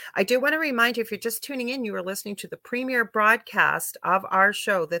 Beautiful. I do want to remind you, if you're just tuning in, you are listening to the premiere broadcast of our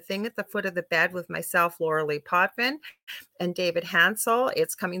show, The Thing at the Foot of the Bed, with myself, Laura Lee Potvin, and David Hansel.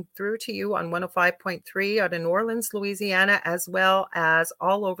 It's coming through to you on 105.3 out of New Orleans, Louisiana, as well as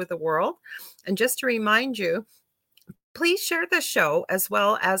all over the world. And just to remind you, please share the show as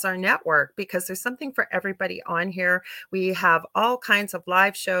well as our network, because there's something for everybody on here. We have all kinds of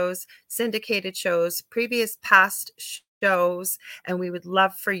live shows, syndicated shows, past shows, and we would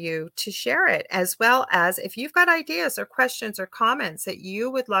love for you to share it, as well as if you've got ideas or questions or comments that you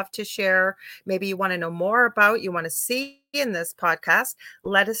would love to share, maybe you want to know more about, you want to see in this podcast,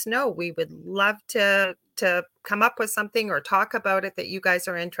 let us know. We would love to come up with something or talk about it that you guys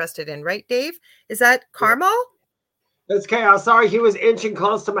are interested in. Right, Dave? Is that Carmel? It's chaos. Sorry, he was inching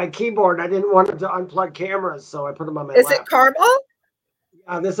close to my keyboard. I didn't want him to unplug cameras, so I put him on my lap. Is it Carmel?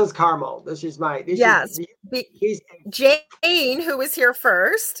 This is Carmel. This is my. Jane, who was here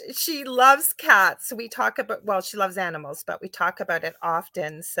first, she loves cats. We talk about, well, she loves animals, but we talk about it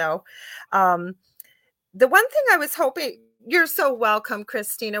often. So the one thing I was hoping, you're so welcome,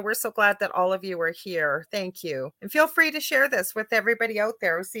 Christina. We're so glad that all of you are here. Thank you. And feel free to share this with everybody out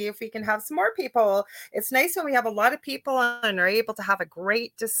there. We'll see if we can have some more people. It's nice when we have a lot of people and are able to have a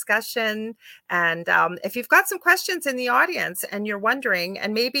great discussion. And if you've got some questions in the audience and you're wondering,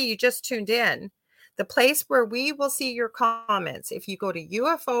 and maybe you just tuned in, the place where we will see your comments, if you go to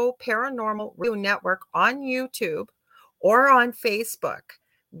UFO Paranormal Radio Network on YouTube or on Facebook,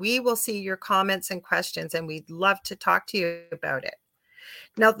 we will see your comments and questions, and we'd love to talk to you about it.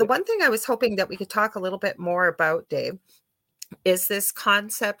 Now, the one thing I was hoping that we could talk a little bit more about, Dave, is this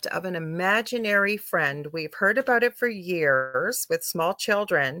concept of an imaginary friend. We've heard about it for years with small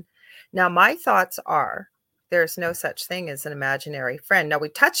children. Now, my thoughts are there's no such thing as an imaginary friend. Now, we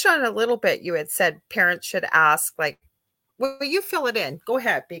touched on it a little bit. You had said parents should ask, like, well, you fill it in. Go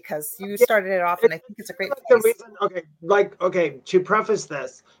ahead, because you started it off, and I think it's a great place. To preface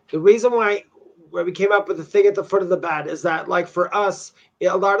this, the reason why we came up with the thing at the foot of the bed is that, like, for us,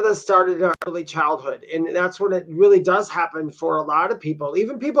 a lot of this started in our early childhood, and that's when it really does happen for a lot of people,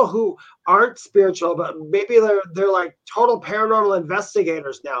 even people who aren't spiritual, but maybe they're like total paranormal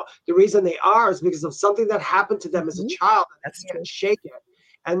investigators now. The reason they are is because of something that happened to them as a child. That's true. Shake it.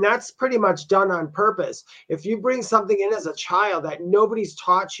 And that's pretty much done on purpose. If you bring something in as a child that nobody's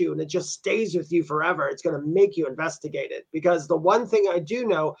taught you and it just stays with you forever, it's going to make you investigate it. Because the one thing I do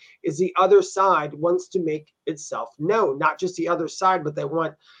know is the other side wants to make itself known, not just the other side, but they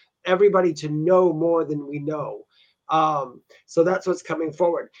want everybody to know more than we know. So that's what's coming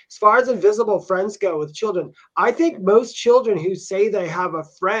forward. As far as invisible friends go with children, I think most children who say they have a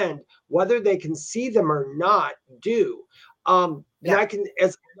friend, whether they can see them or not, do. And I can,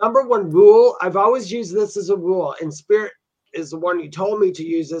 as number one rule, I've always used this as a rule, and Spirit is the one who told me to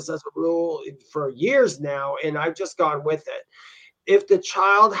use this as a rule for years now, and I've just gone with it. If the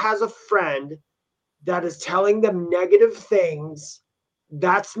child has a friend that is telling them negative things,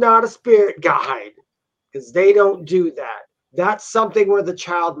 that's not a spirit guide, because they don't do that. That's something where the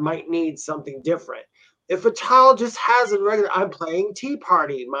child might need something different. If a child just has a regular, I'm playing Tea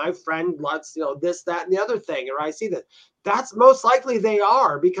Party, my friend loves, this, that, and the other thing, or I see that, that's most likely they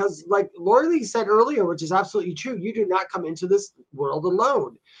are, because like Lori Lee said earlier, which is absolutely true, you do not come into this world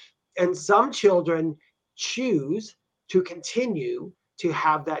alone. And some children choose to continue to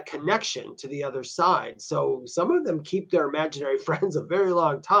have that connection to the other side. So some of them keep their imaginary friends a very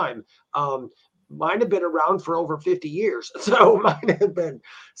long time. Mine have been around for over 50 years. So mine have been.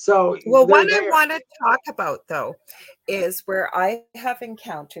 So well, what I want to talk about, though, is where I have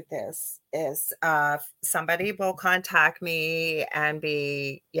encountered this is somebody will contact me and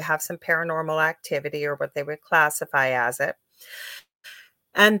you have some paranormal activity or what they would classify as it.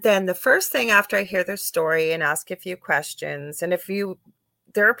 And then the first thing after I hear their story and ask a few questions, and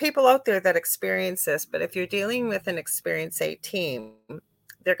there are people out there that experience this, but if you're dealing with an Experience 8 team,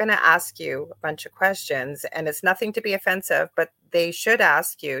 they're going to ask you a bunch of questions, and it's nothing to be offensive, but they should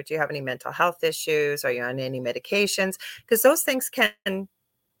ask you, do you have any mental health issues? Are you on any medications? Because those things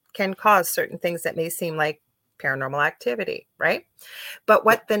can cause certain things that may seem like paranormal activity, right? But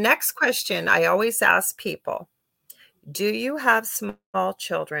what the next question I always ask people, do you have small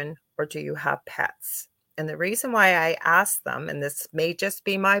children or do you have pets? And the reason why I ask them, and this may just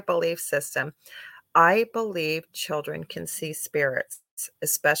be my belief system, I believe children can see spirits,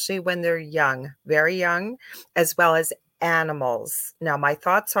 especially when they're young, very young, as well as animals. Now, my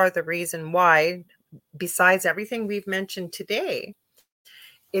thoughts are the reason why, besides everything we've mentioned today,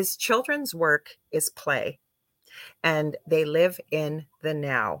 is children's work is play, and they live in the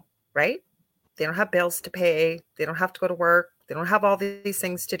now, right? They don't have bills to pay. They don't have to go to work. They don't have all these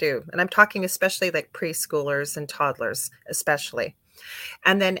things to do. And I'm talking especially like preschoolers and toddlers, especially.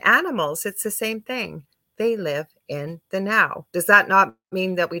 And then animals, it's the same thing. They live in the now. Does that not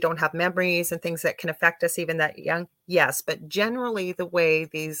mean that we don't have memories and things that can affect us even that young? Yes, but generally the way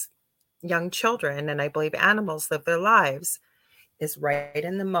these young children, and I believe animals, live their lives is right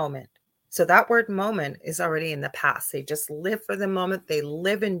in the moment. So that word moment is already in the past. They just live for the moment. They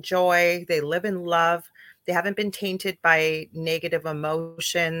live in joy. They live in love. They haven't been tainted by negative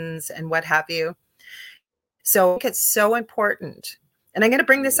emotions and what have you. So it's so important. And I'm going to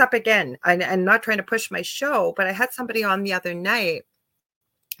bring this up again. I'm not trying to push my show, but I had somebody on the other night.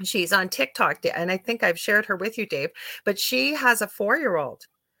 She's on TikTok, and I think I've shared her with you, Dave, but she has a 4-year-old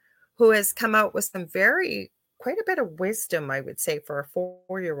who has come out with quite a bit of wisdom, I would say, for a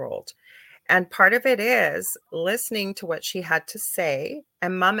 4-year-old. And part of it is listening to what she had to say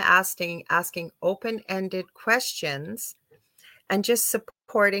and mom asking open-ended questions and just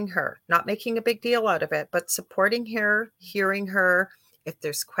supporting her, not making a big deal out of it, but supporting her, hearing her. If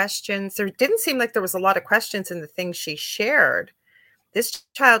there's questions, there didn't seem like there was a lot of questions in the things she shared. This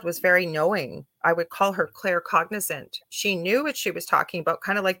child was very knowing. I would call her claircognizant. She knew what she was talking about,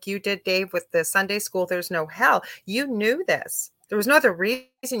 kind of like you did, Dave, with the Sunday school, there's no hell. You knew this. There was no other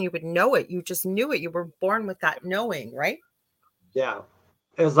reason you would know it. You just knew it. You were born with that knowing, right? Yeah.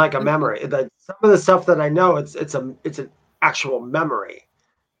 It was like a memory. Some of the stuff that I know, it's an actual memory.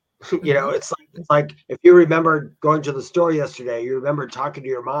 It's like if you remembered going to the store yesterday, you remembered talking to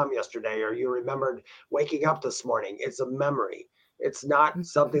your mom yesterday, or you remembered waking up this morning. It's a memory. It's not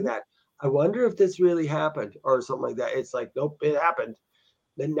something that I wonder if this really happened or something like that. It's like, nope, it happened.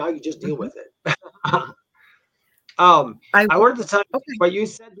 Then now you just deal with it. I I wanted to tell you okay. what you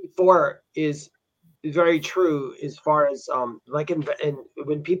said before is very true as far as like in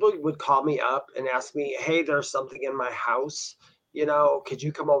when people would call me up and ask me, hey, there's something in my house, could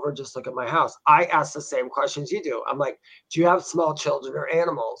you come over and just look at my house? I ask the same questions you do. I'm like, do you have small children or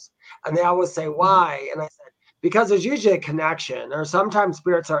animals? And they always say, why? And I said, because there's usually a connection, or sometimes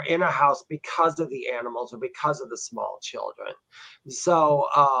spirits are in a house because of the animals or because of the small children. So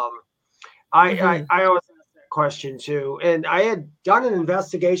I always ask that question too. And I had done an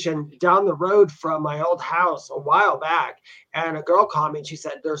investigation down the road from my old house a while back. And a girl called me and she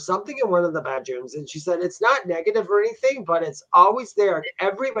said, there's something in one of the bedrooms. And she said, it's not negative or anything, but it's always there. And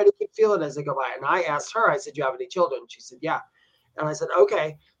everybody can feel it as they go by. And I asked her, I said, you have any children? She said, yeah. And I said,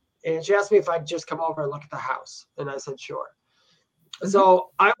 okay. And she asked me if I'd just come over and look at the house. And I said, sure. So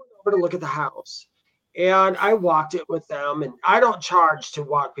I went over to look at the house. And I walked it with them, and I don't charge to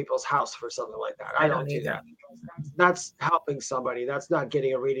walk people's house for something like that. I don't do either. that because that's helping somebody. That's not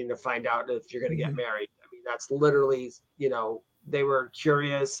getting a reading to find out if you're going to get married. I mean, that's literally, they were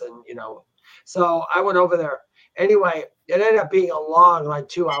curious, and so I went over there. Anyway, it ended up being a long, like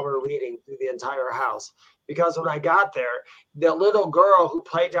 2-hour reading through the entire house because when I got there, the little girl who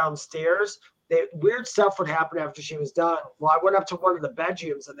played downstairs, weird stuff would happen after she was done. Well, I went up to one of the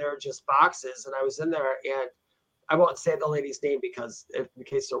bedrooms and there were just boxes, and I was in there, and I won't say the lady's name because in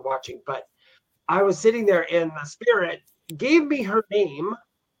case they're watching, but I was sitting there and the spirit gave me her name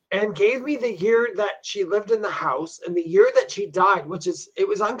and gave me the year that she lived in the house and the year that she died, it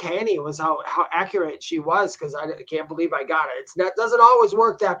was uncanny. It was how accurate she was, because I can't believe I got it. It doesn't always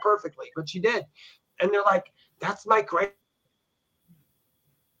work that perfectly, but she did. And they're like, that's my great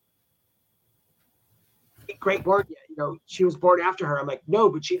born yet. She was born after her. I'm like, no,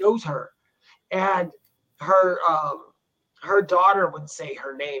 but she knows her. And her daughter would say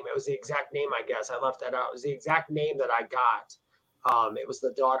her name. It was the exact name, I guess. I left that out. It was the exact name that I got. It was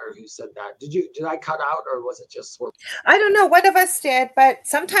the daughter who said that. Did I cut out, or was it just I don't know, one of us did, but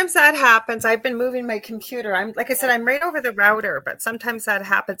sometimes that happens. I've been moving my computer. Like I said, I'm right over the router, but sometimes that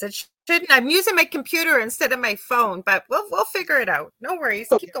happens. It shouldn't. I'm using my computer instead of my phone, but we'll figure it out. No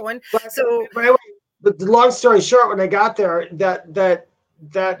worries. Okay. Keep going. But the long story short, when I got there,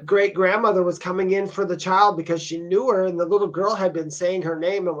 that great grandmother was coming in for the child because she knew her, and the little girl had been saying her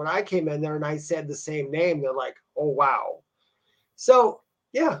name. And when I came in there and I said the same name, they're like, oh, wow. So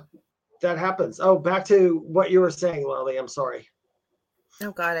yeah, that happens. Oh, back to what you were saying, Lily. I'm sorry. Oh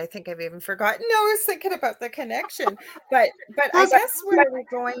God, I think I've even forgotten. No, I was thinking about the connection, but I guess where we're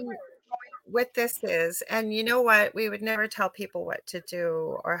going with this is, and you know what, we would never tell people what to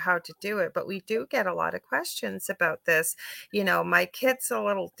do or how to do it, but we do get a lot of questions about this. My kid's a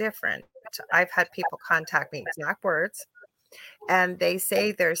little different. I've had people contact me, exact words, and they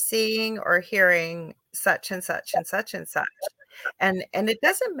say they're seeing or hearing such and such and such and such. And it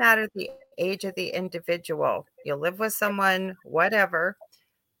doesn't matter the age of the individual. You live with someone, whatever.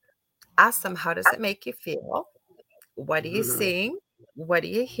 Ask them, how does it make you feel? What are you seeing? What are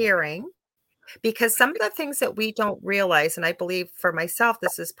you hearing? Because some of the things that we don't realize, and I believe for myself,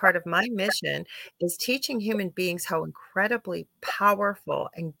 this is part of my mission, is teaching human beings how incredibly powerful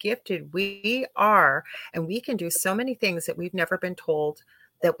and gifted we are. And we can do so many things that we've never been told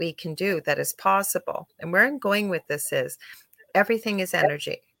that we can do, that is possible. And where I'm going with this is, everything is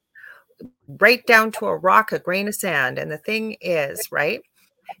energy, right down to a rock, a grain of sand. And the thing is, right,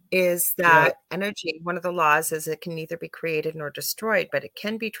 is that energy, one of the laws is it can neither be created nor destroyed, but it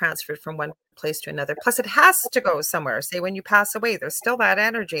can be transferred from one place to another. Plus, it has to go somewhere. Say when you pass away, there's still that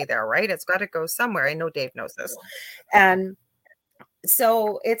energy there, right? It's got to go somewhere. I know Dave knows this. And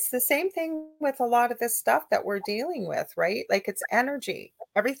so it's the same thing with a lot of this stuff that we're dealing with, right? Like, it's energy.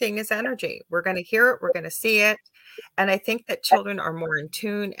 Everything is energy. We're going to hear it. We're going to see it. And I think that children are more in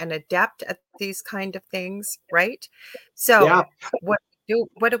tune and adept at these kind of things, right? So what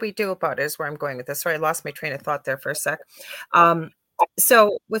do we do about it is where I'm going with this. Sorry, I lost my train of thought there for a sec.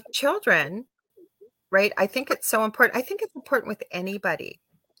 So with children, right, I think it's so important. I think it's important with anybody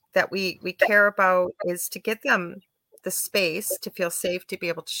that we care about, is to get them the space to feel safe, to be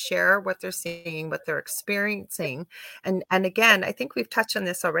able to share what they're seeing, what they're experiencing. And again, I think we've touched on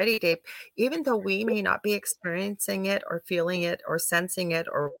this already, Dave, even though we may not be experiencing it or feeling it or sensing it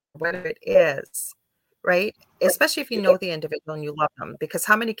or whatever it is, right? Especially if you know the individual and you love them, because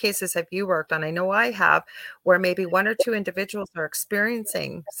how many cases have you worked on? I know I have, where maybe one or two individuals are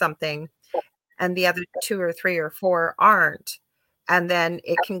experiencing something and the other 2 or 3 or 4 aren't. And then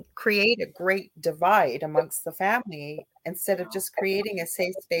it can create a great divide amongst the family instead of just creating a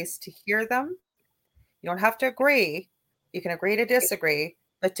safe space to hear them. You don't have to agree. You can agree to disagree,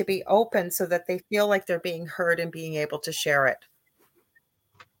 but to be open so that they feel like they're being heard and being able to share it.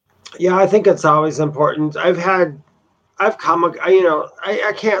 Yeah, I think it's always important. I've come,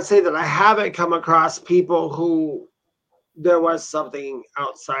 I can't say that I haven't come across people who there was something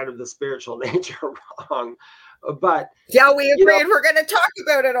outside of the spiritual nature wrong. But yeah, we agreed we're going to talk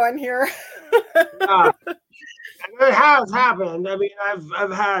about it on here. Yeah, it has happened. I mean,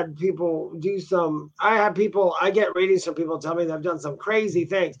 I've had people do some. I get readings from people tell me they've done some crazy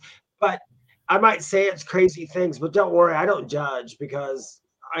things, but I might say it's crazy things. But don't worry, I don't judge because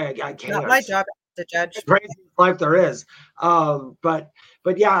I can't. Not my job to judge. The craziest life there is. But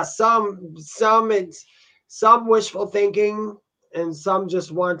yeah, some it's some wishful thinking and some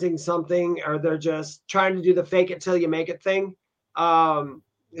just wanting something, or they're just trying to do the fake it till you make it thing.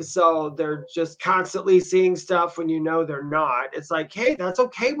 So they're just constantly seeing stuff when you know they're not. It's like, hey, that's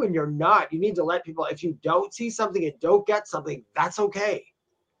okay when you're not. You need to let people, if you don't see something and don't get something, that's okay.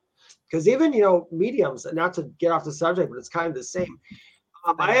 Because even, mediums, not to get off the subject, but it's kind of the same.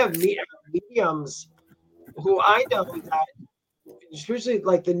 I have mediums who I know that, especially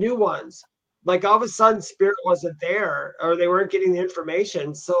like the new ones, like all of a sudden spirit wasn't there or they weren't getting the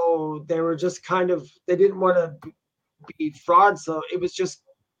information. So they were just they didn't want to be fraud. So it was just,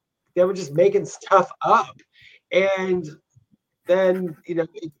 they were just making stuff up. And then,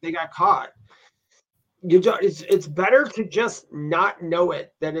 they got caught. It's better to just not know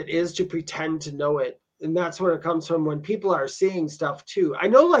it than it is to pretend to know it. And that's where it comes from when people are seeing stuff too. I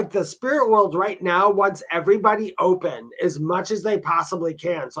know like the spirit world right now wants everybody open as much as they possibly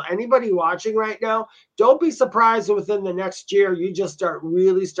can. So anybody watching right now, don't be surprised if within the next year you just start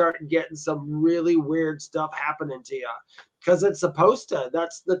getting some really weird stuff happening to you. Because it's supposed to.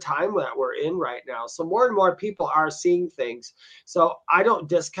 That's the time that we're in right now. So more and more people are seeing things. So I don't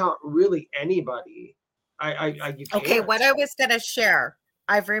discount really anybody. Okay, what I was going to share,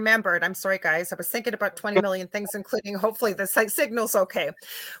 I've remembered. I'm sorry, guys. I was thinking about 20 million things, including hopefully the signal's okay.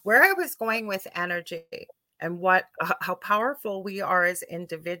 Where I was going with energy and how powerful we are as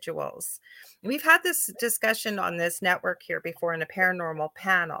individuals. We've had this discussion on this network here before in a paranormal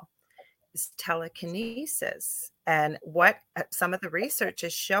panel. Is telekinesis and what some of the research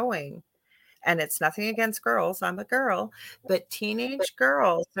is showing. And it's nothing against girls. I'm a girl, but teenage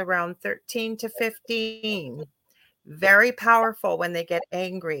girls around 13 to 15, very powerful when they get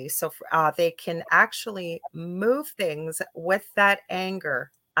angry. So they can actually move things with that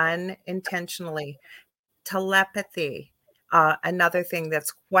anger unintentionally. Telepathy. Another thing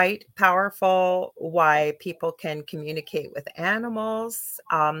that's quite powerful, why people can communicate with animals,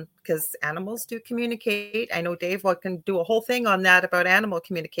 because animals do communicate. I know Dave can do a whole thing on that about animal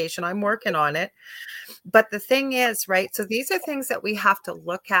communication. I'm working on it. But the thing is, right, so these are things that we have to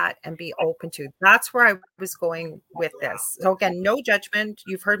look at and be open to. That's where I was going with this. So again, no judgment.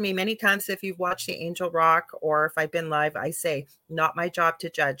 You've heard me many times if you've watched the Angel Rock or if I've been live, I say, not my job to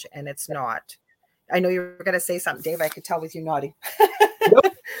judge, and it's not. I know you were going to say something, Dave. I could tell with you nodding.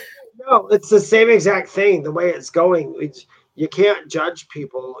 No, it's the same exact thing. The way it's going, you can't judge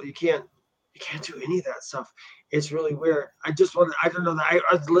people. You can't do any of that stuff. It's really weird. I don't know that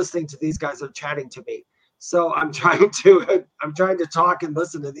I was listening to these guys are chatting to me. So I'm trying to talk and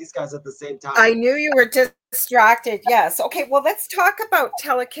listen to these guys at the same time. I knew you were distracted. Yes. Okay. Well, let's talk about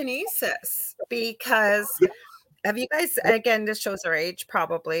telekinesis because have you guys, again, this shows our age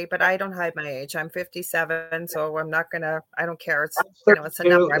probably, but I don't hide my age. I'm 57, so I don't care. It's, it's a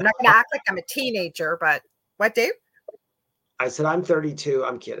number. I'm not going to act like I'm a teenager, but what, Dave? I said, I'm 32.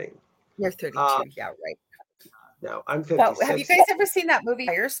 I'm kidding. You're 32. Yeah, right. No, I'm 56. So, have you guys ever seen that movie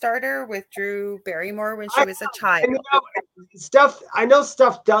Firestarter with Drew Barrymore when she was a child? I know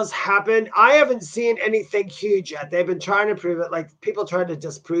stuff does happen. I haven't seen anything huge yet. They've been trying to prove it, like people trying to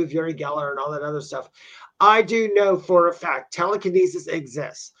disprove Uri Geller and all that other stuff. I do know for a fact telekinesis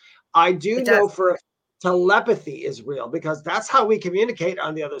exists. I do know for telepathy is real because that's how we communicate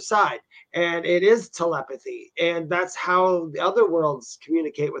on the other side. And it is telepathy. And that's how the other worlds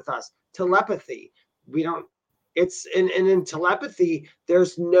communicate with us. Telepathy. It's in telepathy,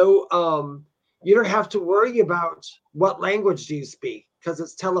 there's no, you don't have to worry about what language do you speak because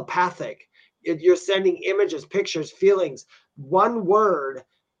it's telepathic. You're sending images, pictures, feelings. One word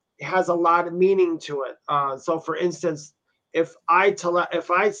has a lot of meaning to it. So for instance, if I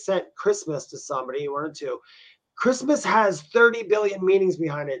sent Christmas to somebody, you wanted to, Christmas has 30 billion meanings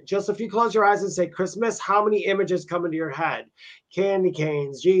behind it. Just if you close your eyes and say Christmas, how many images come into your head? Candy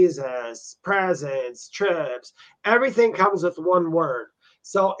canes, Jesus, presents, trips, everything comes with one word.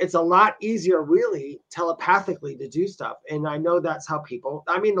 So it's a lot easier, really, telepathically to do stuff. And I know that's how people,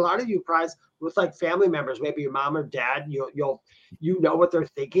 I mean, a lot of you probably with like family members, maybe your mom or dad, you know what they're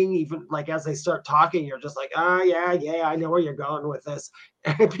thinking, even like as they start talking, you're just like, oh yeah, I know where you're going with this.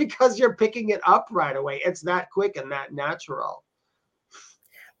 Because you're picking it up right away. It's that quick and that natural.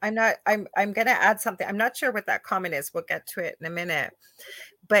 I'm going to add something. I'm not sure what that comment is. We'll get to it in a minute.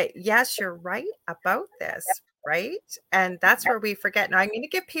 But yes, you're right about this, right? And that's where we forget. Now, I'm going to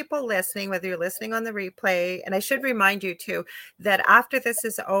give people listening, whether you're listening on the replay, and I should remind you too, that after this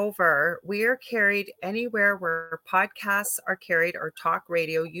is over, we are carried anywhere where podcasts are carried or talk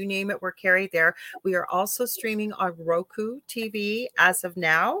radio, you name it, we're carried there. We are also streaming on Roku TV as of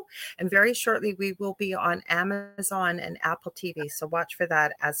now. And very shortly, we will be on Amazon and Apple TV. So watch for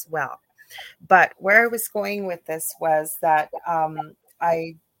that as well. But where I was going with this was that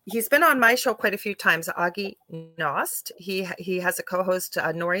he's been on my show quite a few times, Augie Nost. He has a co-host,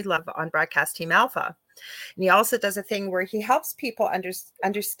 Nori Love, on Broadcast Team Alpha. And he also does a thing where he helps people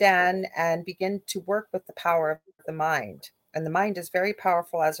understand and begin to work with the power of the mind. And the mind is very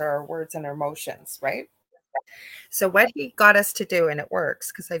powerful, as are our words and our emotions, right? So what he got us to do, and it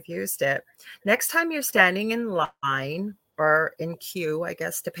works because I've used it, next time you're standing in line or in queue, I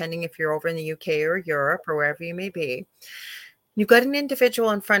guess, depending if you're over in the UK or Europe or wherever you may be, you've got an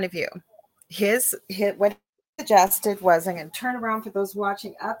individual in front of you. What he suggested was, I'm going to turn around for those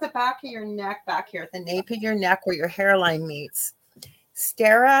watching, at the back of your neck, back here at the nape of your neck where your hairline meets.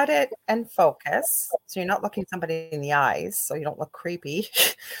 Stare at it and focus. So you're not looking somebody in the eyes, so you don't look creepy.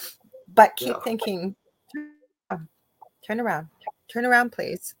 But keep thinking, turn around,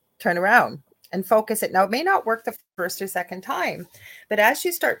 please. Turn around and focus it. Now, it may not work the first or second time, but as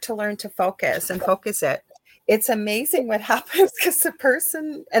you start to learn to focus it, it's amazing what happens, because the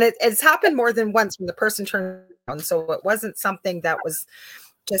person, and it's happened more than once when the person turned around. So it wasn't something that was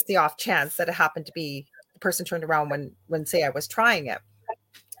just the off chance that it happened to be the person turned around when say I was trying it.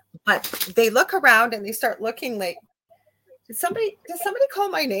 But they look around and they start looking like, did somebody call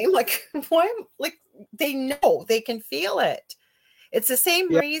my name? Like, why? Like, they know, they can feel it. It's the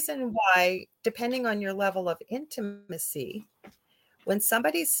same reason why, depending on your level of intimacy, when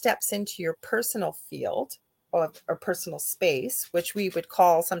somebody steps into your personal field or personal space, which we would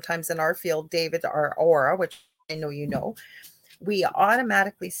call sometimes in our field, David, our aura, which I know you know, we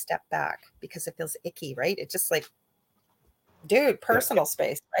automatically step back because it feels icky, right? It's just like, dude, personal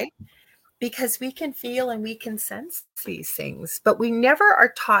space, right? Because we can feel and we can sense these things, but we never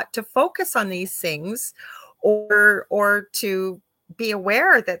are taught to focus on these things or to be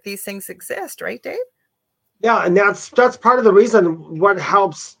aware that these things exist, right, Dave? Yeah, and that's part of the reason what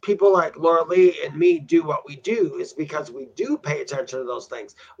helps people like Laura Lee and me do what we do is because we do pay attention to those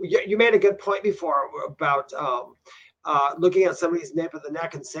things. You made a good point before about looking at somebody's nape of the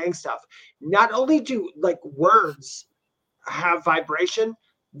neck and saying stuff. Not only do like words have vibration,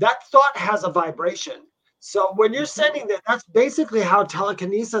 that thought has a vibration. So when you're sending that, that's basically how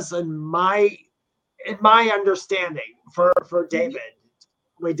telekinesis in my understanding for David,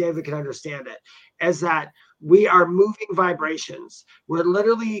 the way David can understand it, is that we are moving vibrations. We're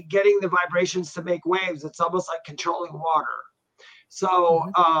literally getting the vibrations to make waves. It's almost like controlling water. So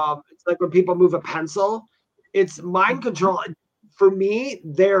it's like when people move a pencil, it's mind control. For me,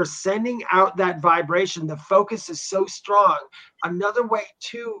 they're sending out that vibration. The focus is so strong. Another way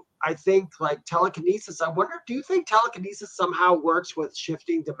too, I think, like telekinesis, I wonder, do you think telekinesis somehow works with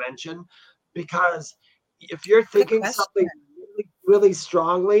shifting dimension? Because if you're thinking something really, really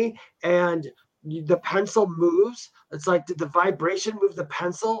strongly and the pencil moves, it's like, did the vibration move the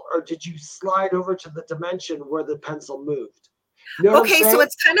pencil, or did you slide over to the dimension where the pencil moved? You know okay, so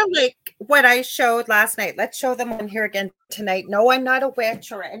it's kind of like what I showed last night. Let's show them on here again tonight. No, I'm not a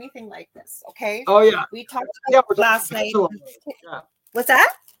witch or anything like this. Okay. Oh yeah. We talked about last night. Yeah. What's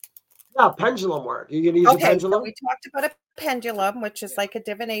that? Yeah, pendulum work. You can use a pendulum. So we talked about a pendulum, which is like a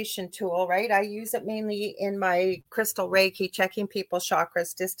divination tool, right? I use it mainly in my crystal Reiki, checking people's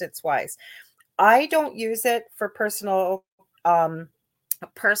chakras distance wise. I don't use it for personal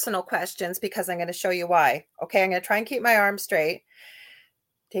questions, because I'm going to show you why. Okay, I'm going to try and keep my arms straight.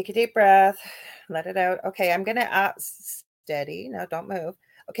 Take a deep breath, let it out. Okay, I'm going to ask, steady, no, don't move.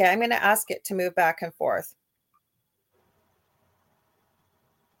 Okay, I'm going to ask it to move back and forth.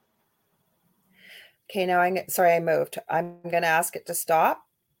 Okay, now I moved. I'm going to ask it to stop.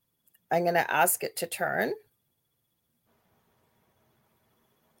 I'm going to ask it to turn.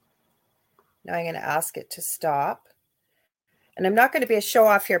 Now I'm going to ask it to stop. And I'm not going to be a show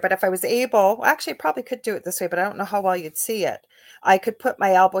off here, but if I was able, well, actually I probably could do it this way, but I don't know how well you'd see it. I could put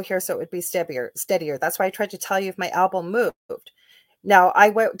my elbow here so it would be steadier. That's why I tried to tell you if my elbow moved. Now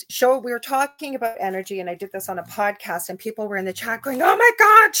we were talking about energy, and I did this on a podcast, and people were in the chat going, oh my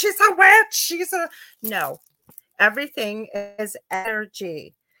God, she's a witch. No, everything is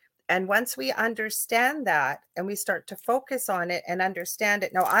energy. And once we understand that and we start to focus on it and understand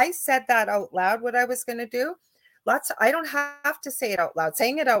it. Now, I said that out loud, what I was going to do. I don't have to say it out loud.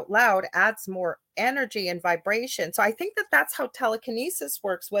 Saying it out loud adds more energy and vibration. So I think that that's how telekinesis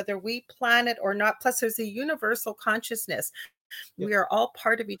works, whether we plan it or not. Plus, there's a universal consciousness. Yep. We are all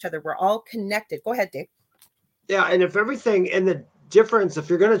part of each other. We're all connected. Go ahead, Dave. Yeah, and if everything in the difference, if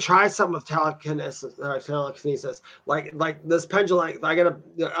you're going to try something with telekinesis, like this pendulum,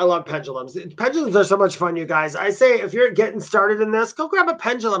 I love pendulums. Pendulums are so much fun, you guys. I say if you're getting started in this, go grab a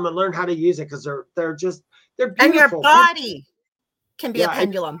pendulum and learn how to use it, because they're beautiful. And your body can be a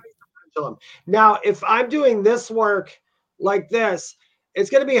pendulum. Now, if I'm doing this work like this, it's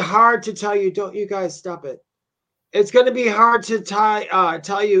going to be hard to tell you. Don't you guys stop it? It's going to be hard to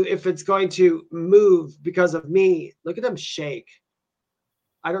tell you if it's going to move because of me. Look at them shake.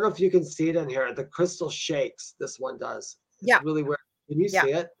 I don't know if you can see it in here. The crystal shakes. This one does. It's really weird. Can you see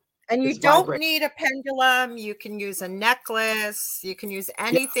it? And you don't need a pendulum. You can use a necklace. You can use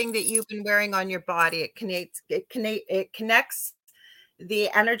anything that you've been wearing on your body. It connects the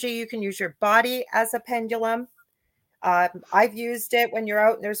energy. You can use your body as a pendulum. I've used it when you're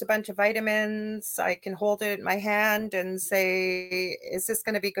out and there's a bunch of vitamins. I can hold it in my hand and say, is this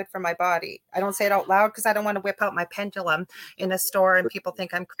going to be good for my body? I don't say it out loud because I don't want to whip out my pendulum in a store and people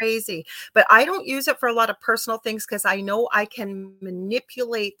think I'm crazy. But I don't use it for a lot of personal things because I know I can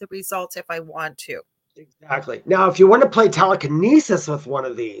manipulate the results if I want to. Exactly. Now, if you want to play telekinesis with one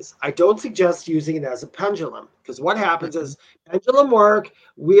of these, I don't suggest using it as a pendulum, because what happens is pendulum work,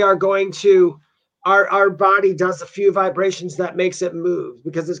 we are going to our body does a few vibrations that makes it move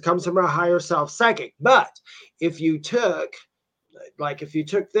because it comes from our higher self psychic. But if you took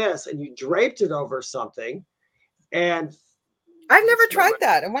this and you draped it over something, and I've never tried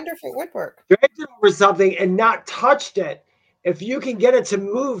that. I wonder if it would work. Draped it over something and not touched it. If you can get it to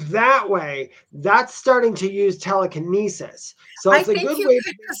move that way, that's starting to use telekinesis. So it's a good way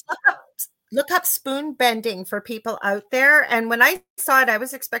to look up spoon bending for people out there. And when I saw it, I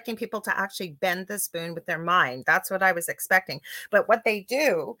was expecting people to actually bend the spoon with their mind. That's what I was expecting. But what they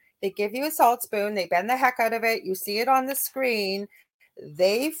do, they give you a salt spoon, they bend the heck out of it. You see it on the screen.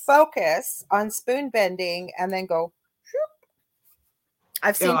 They focus on spoon bending and then go. Whoop.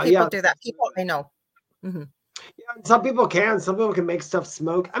 I've seen people do that. People I know. Mm-hmm. Yeah, some people can make stuff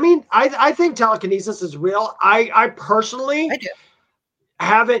smoke. I mean, I think telekinesis is real. I personally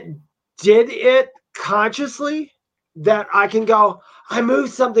haven't did it consciously that I can go, I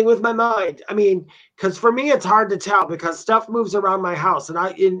moved something with my mind. I mean, because for me, it's hard to tell because stuff moves around my house. And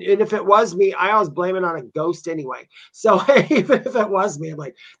if it was me, I always blame it on a ghost anyway. So even if it was me, I'm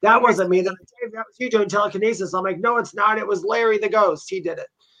like, that wasn't me. That was you doing telekinesis. I'm like, no, it's not. It was Larry the ghost. He did it.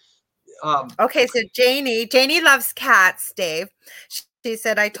 Okay, so Janie loves cats, Dave. She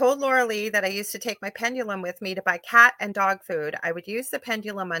said, I told Laura Lee that I used to take my pendulum with me to buy cat and dog food. I would use the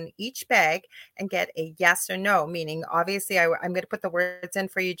pendulum on each bag and get a yes or no, meaning obviously I'm going to put the words in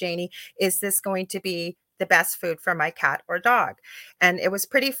for you, Janie. Is this going to be the best food for my cat or dog? And it was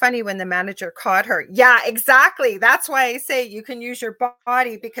pretty funny when the manager caught her. Yeah, exactly. That's why I say you can use your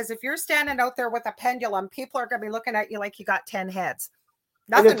body, because if you're standing out there with a pendulum, people are going to be looking at you like you got 10 heads.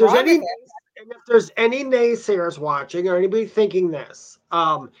 Nothing wrong with it. And if there's any naysayers watching or anybody thinking this,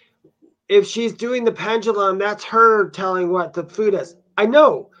 if she's doing the pendulum, that's her telling what the food is. I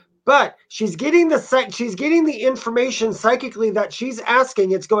know, but she's getting the information psychically that she's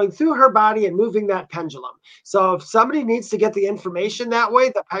asking. It's going through her body and moving that pendulum. So if somebody needs to get the information that way,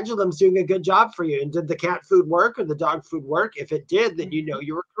 the pendulum's doing a good job for you. And did the cat food work or the dog food work? If it did, then you know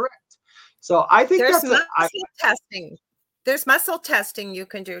you were correct. So I think there's testing. There's muscle testing you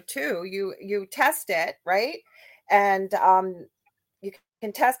can do too. You test it, right? And you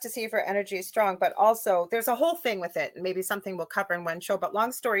can test to see if your energy is strong, but also there's a whole thing with it. Maybe something we'll cover in one show, but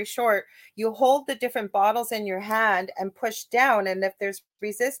long story short, you hold the different bottles in your hand and push down. And if there's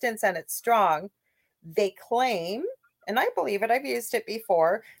resistance and it's strong, they claim, and I believe it, I've used it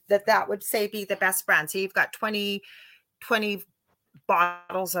before, that would say be the best brand. So you've got 20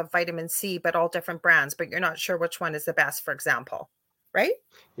 bottles of vitamin C, but all different brands, but you're not sure which one is the best, for example, right?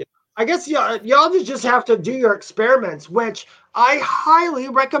 Yeah. I guess y'all just have to do your experiments, which I highly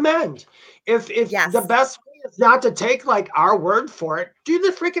recommend. If the best way is not to take like our word for it. Do the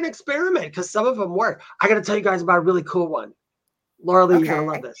freaking experiment because some of them work. I got to tell you guys about a really cool one. Laura Lee, you're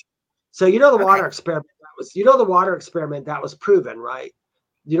gonna love this. So you know the water experiment that was proven, right?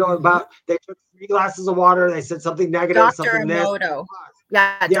 You know about they took 3 glasses of water. They said something negative, Dr. something Emoto.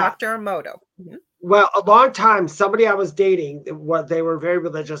 Yeah, Dr. Emoto. Well, a long time, somebody I was dating, they were very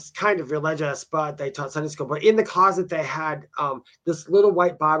religious, kind of religious, but they taught Sunday school. But in the closet, they had this little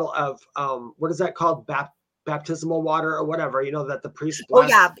white bottle of what is that called? Baptismal water or whatever, that the priest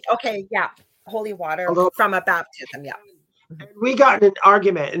blessed. Oh, yeah. Okay. Yeah. Holy water from a baptism. Yeah. And we got in an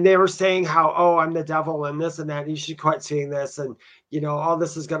argument and they were saying how, oh, I'm the devil and this and that. And you should quit seeing this. And, all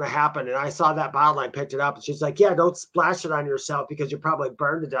this is going to happen. And I saw that bottle. I picked it up and she's like, yeah, don't splash it on yourself because you're probably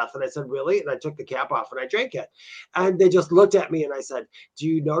burned to death. And I said, really? And I took the cap off and I drank it. And they just looked at me and I said, do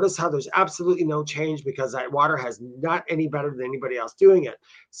you notice how there's absolutely no change because that water has not any better than anybody else doing it?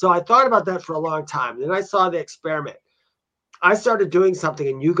 So I thought about that for a long time. Then I saw the experiment. I started doing something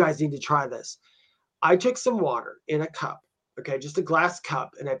and you guys need to try this. I took some water in a cup. Okay, just a glass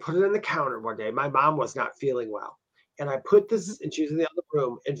cup. And I put it on the counter one day. My mom was not feeling well. And I put this, and she was in the other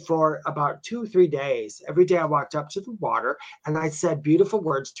room. And for about 2 or 3 days, every day I walked up to the water and I said beautiful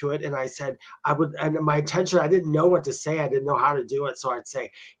words to it. And I said, and my intention, I didn't know what to say. I didn't know how to do it. So I'd say,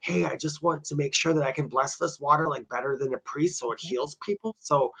 hey, I just want to make sure that I can bless this water like better than a priest so it heals people.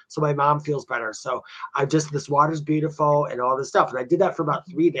 So my mom feels better. So this water's beautiful and all this stuff. And I did that for about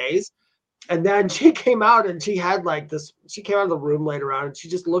 3 days. And then she came out and she had she came out of the room later on and she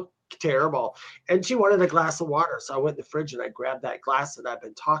just looked terrible. And she wanted a glass of water. So I went in the fridge and I grabbed that glass that I've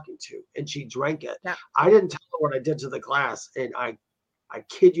been talking to and she drank it. Yeah. I didn't tell her what I did to the glass. And I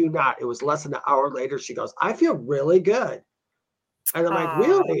kid you not, it was less than an hour later. She goes, I feel really good. And I'm like,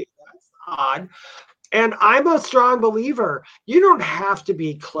 really? That's odd. And I'm a strong believer. You don't have to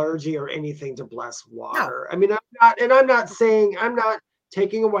be clergy or anything to bless water. No. I mean, I'm not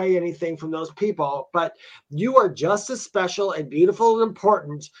taking away anything from those people, but you are just as special and beautiful and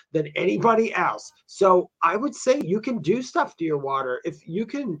important than anybody else. So I would say you can do stuff to your water. If you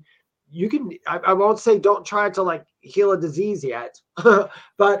can, I won't say don't try to like heal a disease yet,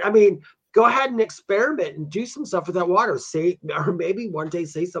 but I mean, go ahead and experiment and do some stuff with that water. Or maybe one day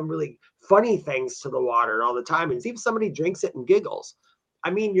say some really funny things to the water all the time and see if somebody drinks it and giggles. I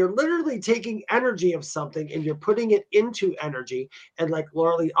mean, you're literally taking energy of something and you're putting it into energy. And like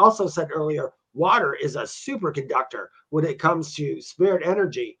Laura Lee also said earlier, water is a superconductor when it comes to spirit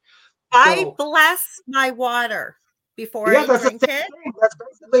energy. I bless my water before I drink it. That's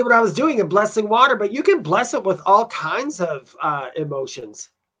basically what I was doing, blessing water. But you can bless it with all kinds of emotions.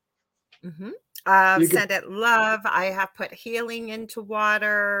 Mm-hmm. Send it love. I have put healing into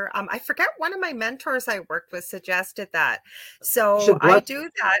water. I forget, one of my mentors I worked with suggested that. So I do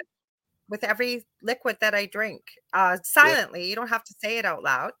that with every liquid that I drink silently. Yeah. You don't have to say it out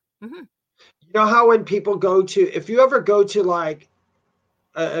loud. Mm-hmm. You know how when people if you ever go to like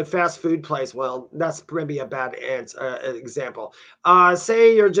a fast food place, well, that's maybe a bad example.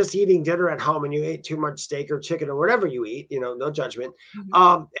 Say you're just eating dinner at home and you ate too much steak or chicken or whatever you eat, no judgment. Mm-hmm.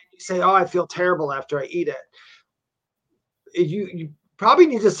 And you say, oh, I feel terrible after I eat it. You probably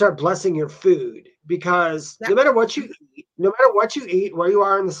need to start blessing your food because no matter what you eat, where you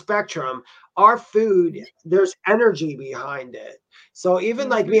are in the spectrum, our food, there's energy behind it. So even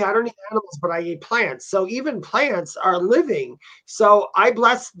like me, I don't eat animals, but I eat plants. So even plants are living. So I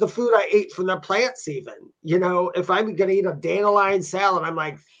bless the food I ate from the plants even. If I'm going to eat a dandelion salad, I'm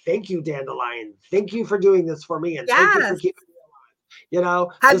like, thank you, dandelion. Thank you for doing this for me. And thank you for keeping me alive.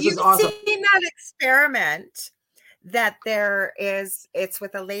 Have you seen that experiment that it's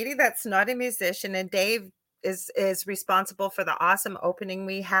with a lady that's not a musician, and Dave is responsible for the awesome opening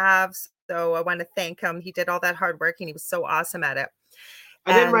we have. So I want to thank him. He did all that hard work and he was so awesome at it.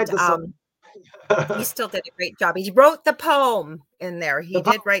 I didn't write the song. He still did a great job. He wrote the poem in there. He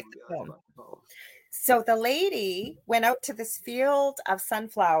did write the poem. So the lady went out to this field of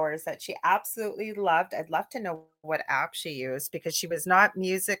sunflowers that she absolutely loved. I'd love to know what app she used because she was not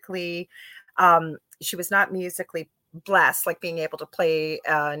musically blessed, like being able to play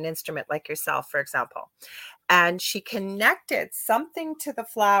an instrument like yourself, for example. And she connected something to the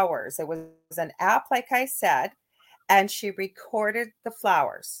flowers. It was an app, like I said, and she recorded the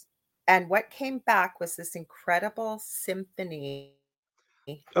flowers. And what came back was this incredible symphony.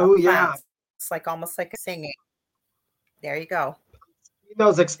 Oh, yeah. It's like almost like a singing. There you go.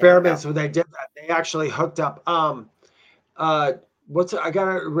 Those experiments where they did that, they actually hooked up. I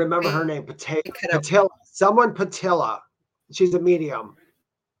gotta remember her name. Patilla. Someone Patilla. She's a medium.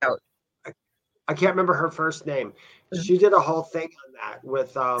 I can't remember her first name. She did a whole thing on that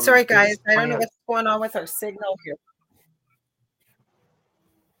with. Sorry, guys. I don't know what's going on with our signal here.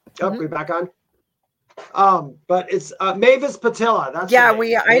 Oh, we back on? But it's Mavis Patilla. That's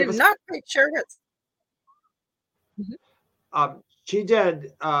I'm not quite sure what's. She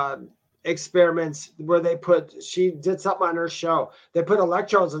did experiments where she did something on her show. They put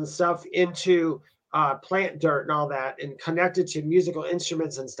electrodes and stuff into plant dirt and all that, and connected to musical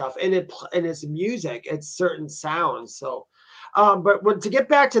instruments and stuff. And it's music, it's certain sounds. So, but to get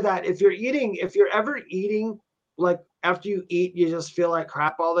back to that, if you're ever eating, like after you eat, you just feel like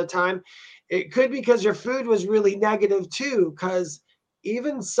crap all the time. It could be because your food was really negative too. Because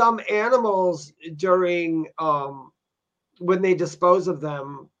even some animals during when they dispose of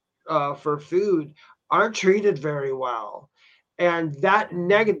them for food aren't treated very well. And that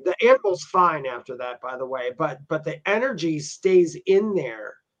negative, the animal's fine after that, by the way, but the energy stays in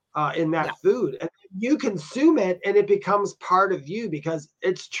there in that food, and you consume it, and it becomes part of you, because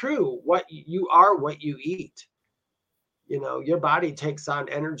it's true. What you are, what you eat. Your body takes on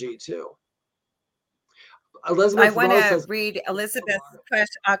energy too. Elizabeth, I want to read Elizabeth's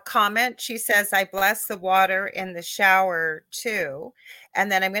comment. She says, I bless the water in the shower too.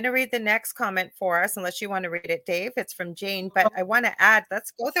 And then I'm going to read the next comment for us, unless you want to read it, Dave. It's from Jane. But I want to add, let's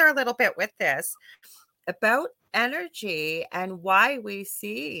go there a little bit with this about energy and why we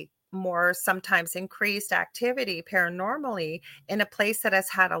see more sometimes increased activity paranormally in a place that has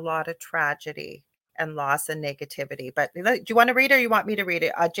had a lot of tragedy and loss and negativity. But do you want to read it, or you want me to read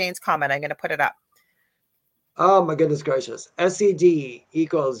it? Jane's comment, I'm going to put it up. Oh my goodness gracious. SED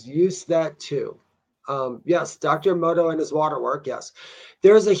equals use that too. Yes, Dr. Moto and his water work. Yes.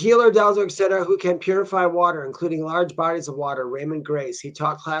 There is a healer, Dalswick Center, who can purify water, including large bodies of water, Raymond Grace. He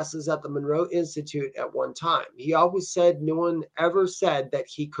taught classes at the Monroe Institute at one time. He always said no one ever said that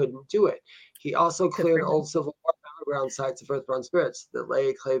he couldn't do it. He also cleared old Civil War battleground sites of earthbound spirits. The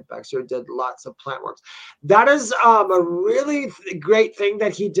Lay Clay Baxter did lots of plant works. That is a really great thing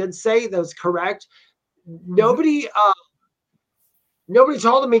that he did say. That was correct. Nobody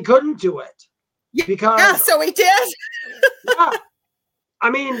told him he couldn't do it, because so he did. Yeah,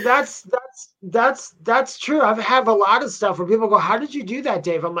 I mean that's true. I have a lot of stuff where people go, "How did you do that,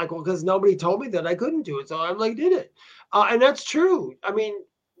 Dave?" I'm like, "Well, because nobody told me that I couldn't do it, so I'm like, did it." And that's true. I mean,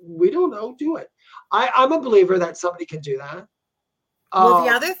 we don't know, do it. I'm a believer that somebody can do that. Well, the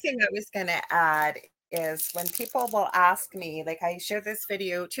other thing I was going to add is when people will ask me, like I share this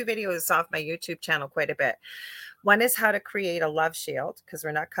video, 2 videos off my YouTube channel quite a bit. One is how to create a love shield, because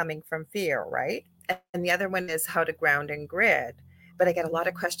we're not coming from fear, right? And the other one is how to ground and grid. But I get a lot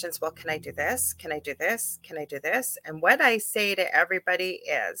of questions. Well, can I do this? Can I do this? Can I do this? And what I say to everybody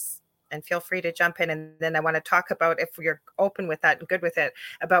is, and feel free to jump in, and then I want to talk about, if you're open with that and good with it,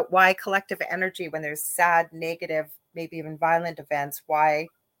 about why collective energy, when there's sad, negative, maybe even violent events,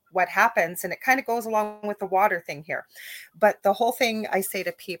 what happens. And it kind of goes along with the water thing here. But the whole thing I say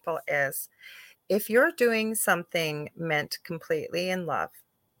to people is, if you're doing something meant completely in love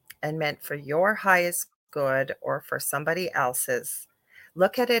and meant for your highest good or for somebody else's,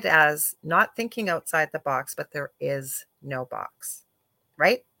 look at it as not thinking outside the box, but there is no box,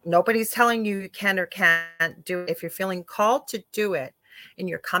 right? Nobody's telling you can or can't do it. If you're feeling called to do it and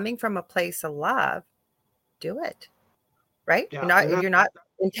you're coming from a place of love, do it, right? Yeah, you're not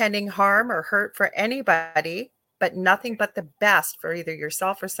intending harm or hurt for anybody, but nothing but the best for either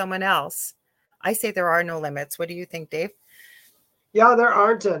yourself or someone else. I say there are no limits. What do you think, Dave? Yeah, there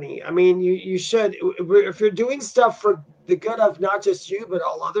aren't any. I mean, you should, if you're doing stuff for the good of not just you, but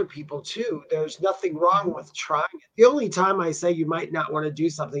all other people too, there's nothing wrong with trying it. The only time I say you might not want to do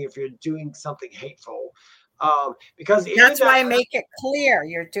something if you're doing something hateful, because that's why I make it clear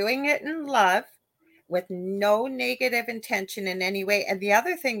you're doing it in love, with no negative intention in any way. And the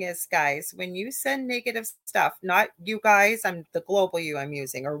other thing is, guys, when you send negative stuff, not you guys, I'm the global you I'm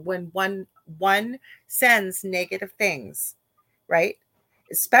using, or when one sends negative things, right?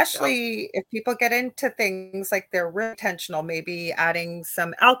 Especially if people get into things like they're real intentional, maybe adding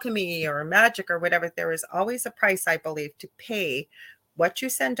some alchemy or magic or whatever, there is always a price, I believe, to pay. What you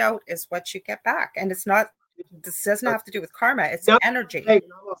send out is what you get back. And this doesn't have to do with karma. It's energy.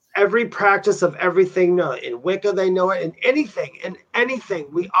 Every practice of everything, in Wicca, they know it. In anything,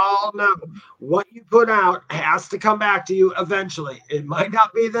 we all know what you put out has to come back to you eventually. It might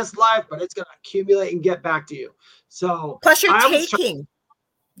not be this life, but it's going to accumulate and get back to you. So plus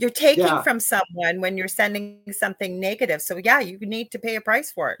you're taking from someone when you're sending something negative. So yeah, you need to pay a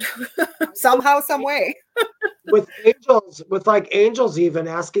price for it somehow, some way. with angels even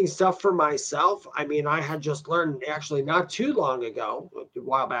asking stuff for myself. I mean, I had just learned actually not too long ago, a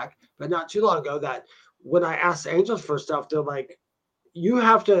while back, but not too long ago, that when I asked angels for stuff, they're like, you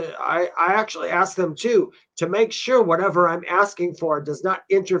have to, I actually ask them too, to make sure whatever I'm asking for does not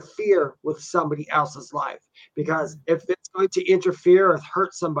interfere with somebody else's life. Because if it's going to interfere or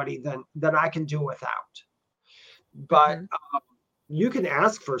hurt somebody, then I can do without. But you can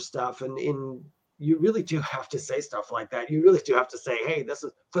ask for stuff, and you really do have to say stuff like that. You really do have to say, hey, this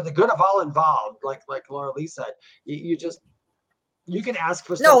is for the good of all involved, like Laura Lee said. You can ask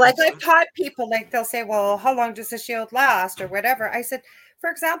for No, stuff. like I've taught people, like they'll say, well, how long does the shield last or whatever? I said, for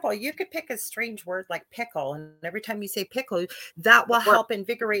example, you could pick a strange word like pickle, and every time you say pickle, that will help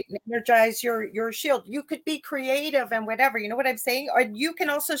invigorate and energize your shield. You could be creative and whatever, you know what I'm saying? Or you can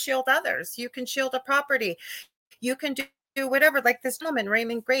also shield others. You can shield a property. You can do whatever, like this gentleman,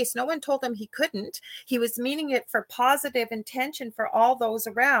 Raymond Grace. No one told him he couldn't. He was meaning it for positive intention for all those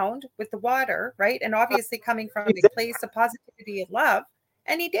around with the water, right? And obviously coming from a place of positivity and love,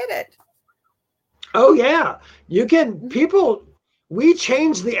 and he did it. Oh yeah, you can. People, we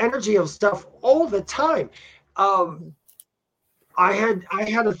change the energy of stuff all the time. I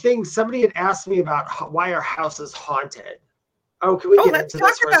had a thing. Somebody had asked me about why our house is haunted. Oh, can we get let's into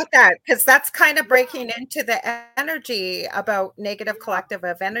talk this about that, because that's kind of breaking into the energy about negative collective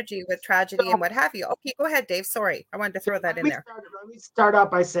of energy with tragedy and what have you. Okay, go ahead, Dave. Sorry, I wanted to throw that in there. Let me start out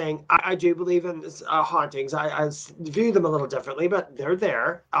by saying I do believe in hauntings. I view them a little differently, but they're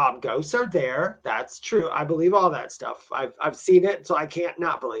there. Ghosts are there. That's true. I believe all that stuff. I've seen it, so I can't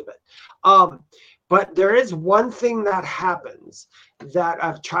not believe it. But there is one thing that happens that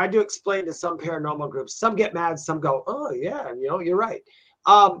I've tried to explain to some paranormal groups. Some get mad, some go, oh yeah, you're right.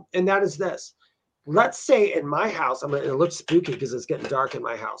 And that is this. Let's say in my house, it looks spooky because it's getting dark in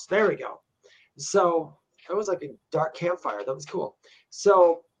my house. There we go. So it was like a dark campfire. That was cool.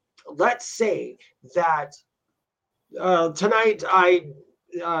 So let's say that tonight I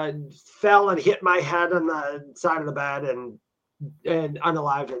fell and hit my head on the side of the bed and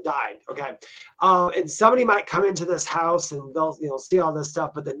unalived and died. Okay. And somebody might come into this house and they'll see all this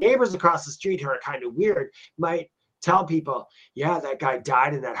stuff, but the neighbors across the street who are kind of weird might tell people, yeah, that guy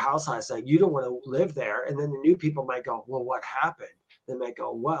died in that house last night. You don't want to live there. And then the new people might go, well, what happened? They might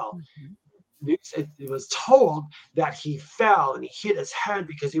go, well, it was told that he fell and he hit his head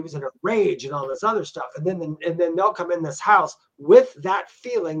because he was in a rage and all this other stuff. And then they'll come in this house with that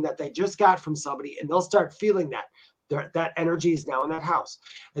feeling that they just got from somebody, and they'll start feeling that energy is now in that house.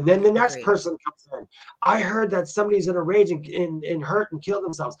 And then the next person comes in. I heard that somebody's in a rage and hurt and killed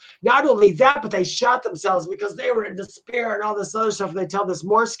themselves. Not only that, but they shot themselves because they were in despair and all this other stuff. And they tell this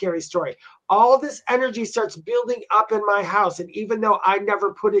more scary story. All this energy starts building up in my house. And even though I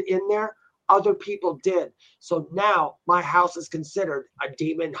never put it in there, other people did. So now my house is considered a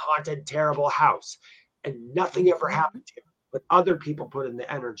demon haunted, terrible house. And nothing ever happened to it, but other people put in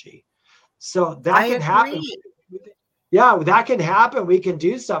the energy. So that can happen. Yeah, that can happen. We can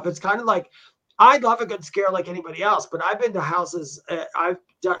do stuff. It's kind of like, I love a good scare like anybody else, but I've been to houses. I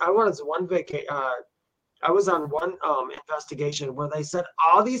was on one investigation where they said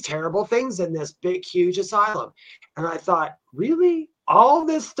all these terrible things in this big, huge asylum. And I thought, really? All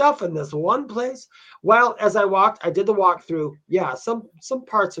this stuff in this one place? Well, as I did the walkthrough. Yeah, some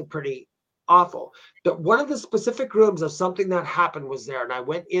parts are pretty awful. But one of the specific rooms of something that happened was there. And I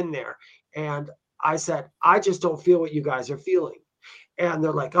went in there and I said, I just don't feel what you guys are feeling. And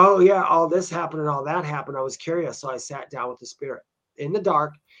they're like, oh yeah, all this happened and all that happened. I was curious. So I sat down with the spirit in the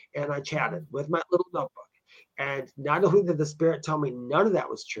dark and I chatted with my little notebook. And not only did the spirit tell me none of that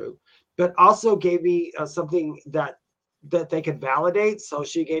was true, but also gave me something that they could validate. So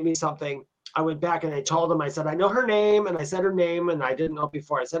she gave me something. I went back and I told them, I said, I know her name. And I said her name, and I didn't know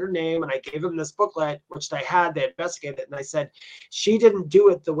before. I said her name, and I gave them this booklet, which they investigated it. And I said, she didn't do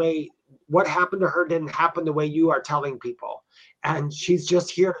it the way, what happened to her didn't happen the way you are telling people. And she's just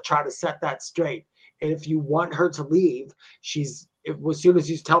here to try to set that straight. And if you want her to leave, as soon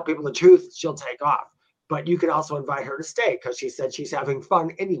as you tell people the truth, she'll take off. But you can also invite her to stay because she said she's having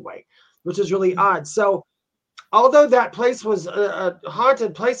fun anyway, which is really odd. So although that place was a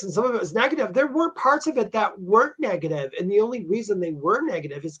haunted place and some of it was negative, there were parts of it that weren't negative. And the only reason they were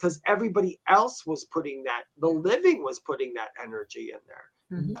negative is because everybody else was putting the living was putting that energy in there.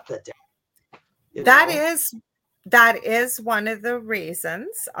 Not the dead. That is one of the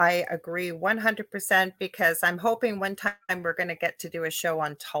reasons. I agree 100%, because I'm hoping one time we're going to get to do a show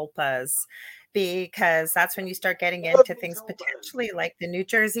on tulpas, because that's when you start getting into things potentially like the New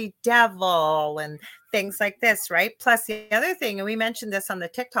Jersey Devil and things like this, right? Plus the other thing, and we mentioned this on the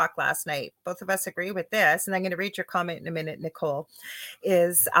TikTok last night, both of us agree with this, and I'm going to read your comment in a minute, Nicole,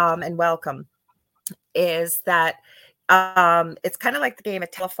 is, and welcome, is that it's kind of like the game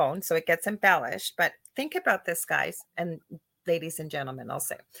of telephone, so it gets embellished, but think about this, guys, and ladies and gentlemen, I'll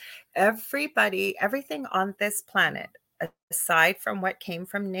say, everything on this planet, aside from what came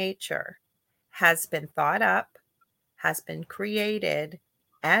from nature, has been thought up, has been created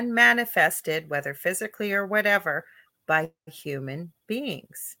and manifested, whether physically or whatever, by human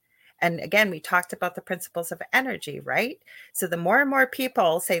beings. And again, we talked about the principles of energy, right? So the more and more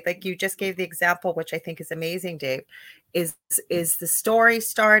people say, like you just gave the example, which I think is amazing, Dave, is the story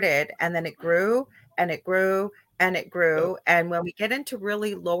started and then it grew and it grew and it grew. And when we get into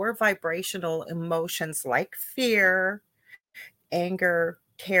really lower vibrational emotions like fear, anger,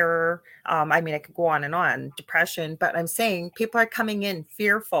 terror, I mean, I could go on, depression, but I'm saying people are coming in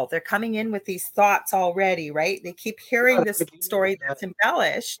fearful. They're coming in with these thoughts already, right? They keep hearing this story that's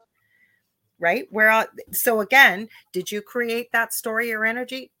embellished, right? So again, did you create that story or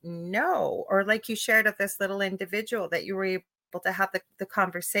energy? No. Or like you shared of this little individual that you were able to have the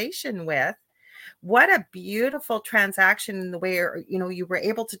conversation with. What a beautiful transaction in the way, you were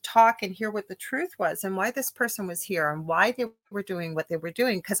able to talk and hear what the truth was and why this person was here and why they were doing what they were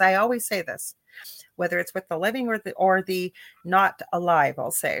doing. Because I always say this, whether it's with the living or the not alive,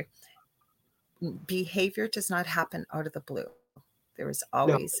 I'll say, behavior does not happen out of the blue. There is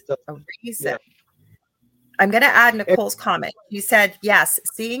always a reason. Yeah. I'm going to add Nicole's comment. You said, yes,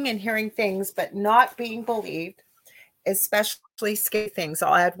 seeing and hearing things, but not being believed, especially scary things.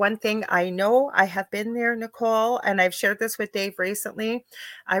 I'll add one thing. I know I have been there, Nicole, and I've shared this with Dave recently.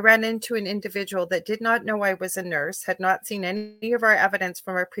 I ran into an individual that did not know I was a nurse, had not seen any of our evidence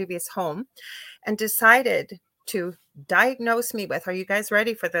from our previous home, and decided to diagnose me with, are you guys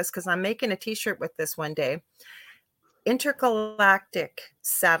ready for this? Because I'm making a t-shirt with this one day. Intergalactic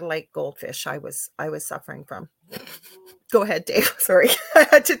satellite goldfish I was suffering from. Go ahead, Dave. Sorry, I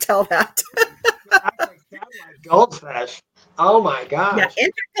had to tell that. Goldfish. Oh my gosh. Yeah,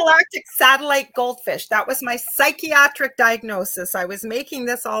 intergalactic satellite goldfish. That was my psychiatric diagnosis. I was making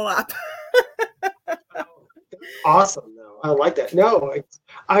this all up. Awesome, though. I like that. No,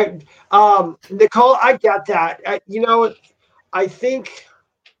 Nicole, I get that. I think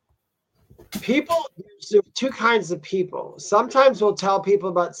there's two kinds of people. Sometimes we'll tell people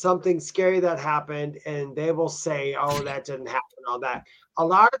about something scary that happened and they will say, oh, that didn't happen, all that. A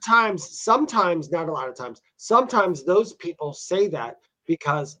lot of times, sometimes those people say that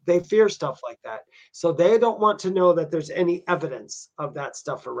because they fear stuff like that. So they don't want to know that there's any evidence of that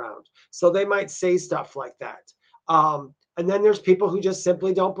stuff around. So they might say stuff like that. And then there's people who just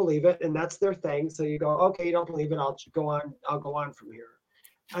simply don't believe it, and that's their thing. So you go, okay, you don't believe it, I'll go on from here.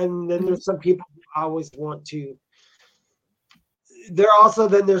 And then there's some people who always want to.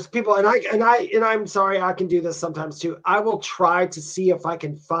 There's people, and I'm sorry, I can do this sometimes too. I will try to see if I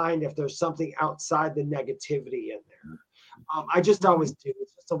can find if there's something outside the negativity in there. I just always do.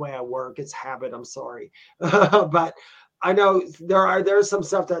 It's just the way I work. It's habit. I'm sorry, but I know there's some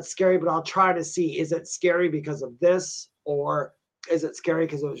stuff that's scary. But I'll try to see, is it scary because of this, or is it scary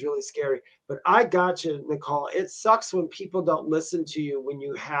because it was really scary? But I got you, Nicole. It sucks when people don't listen to you when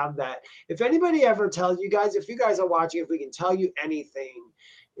you have that. If anybody ever tells you guys, if you guys are watching, if we can tell you anything,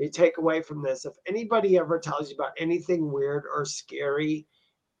 you take away from this. If anybody ever tells you about anything weird or scary,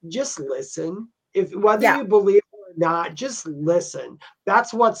 just listen. Whether you believe it or not, just listen.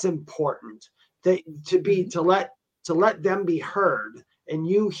 That's what's important. To let them be heard and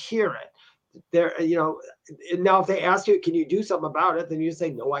you hear it. Now if they ask you, can you do something about it? Then you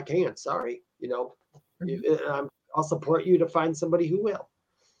say, no, I can't. Sorry. I'll support you to find somebody who will.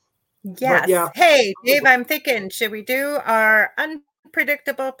 Yes. Yeah. Hey, Dave, I'm thinking, should we do our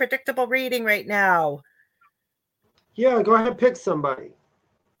predictable reading right now? Yeah, go ahead, pick somebody.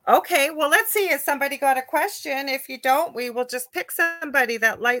 Okay, well, let's see if somebody got a question. If you don't, we will just pick somebody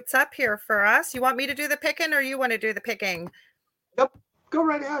that lights up here for us. You want me to do the picking or you want to do the picking? Yep, go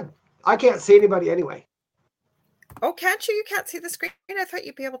right ahead. I can't see anybody anyway. Oh, can't you? You can't see the screen? I thought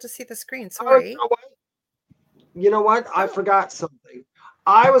you'd be able to see the screen. Sorry. You know what? I forgot something.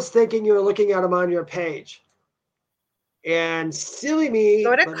 I was thinking you were looking at them on your page. And silly me.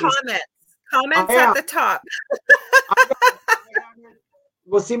 Go to comments. Comments at the top.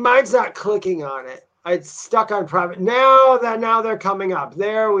 Well, see, mine's not clicking on it. It's stuck on private. Now they're coming up.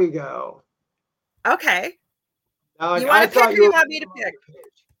 There we go. Okay. You want to pick or you want me to pick?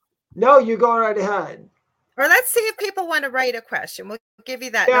 No, you go right ahead. Or let's see if people want to write a question. We'll give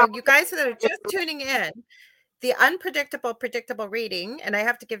you that. Yeah. Now, you guys that are just tuning in, the predictable reading, and I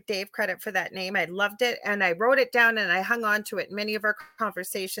have to give Dave credit for that name. I loved it, and I wrote it down, and I hung on to it in many of our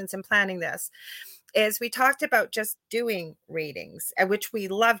conversations and planning this. is we talked about just doing readings, which we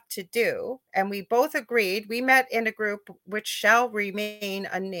love to do. And we both agreed. We met in a group which shall remain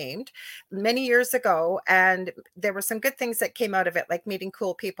unnamed many years ago. And there were some good things that came out of it, like meeting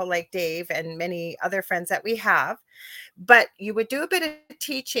cool people like Dave and many other friends that we have. But you would do a bit of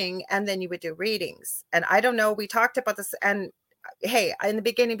teaching and then you would do readings. And I don't know, we talked about this. And hey, in the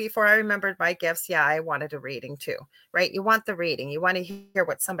beginning, before I remembered my gifts, yeah, I wanted a reading too, right? You want the reading, you want to hear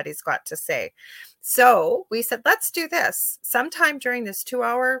what somebody's got to say. So we said, let's do this. Sometime during this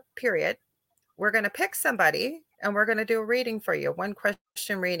 2-hour period, we're going to pick somebody and we're going to do a reading for you,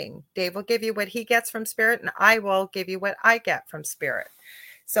 1-question reading. Dave will give you what he gets from spirit, and I will give you what I get from spirit.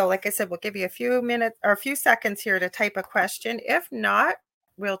 So like I said, we'll give you a few minutes or a few seconds here to type a question. If not,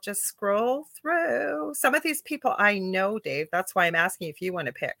 we'll just scroll through. Some of these people I know, Dave. That's why I'm asking if you want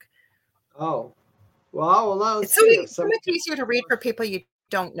to pick. Oh, well, it's so much easier to read for people you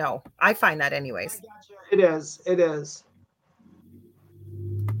don't know. I find that anyways. It is. It is.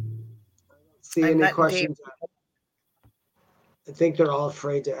 See any questions? I think they're all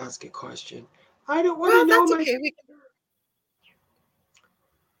afraid to ask a question. I don't want to know. That's okay.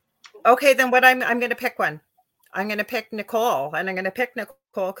 Okay, then what I'm going to pick one. I'm going to pick Nicole, and I'm going to pick Nicole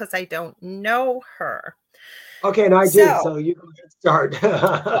because I don't know her. Okay, and I do, so you go ahead and start.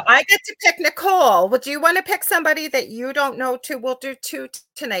 So I get to pick Nicole. Would you want to pick somebody that you don't know too? We'll do 2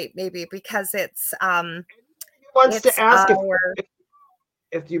 tonight, maybe, because it's wants to ask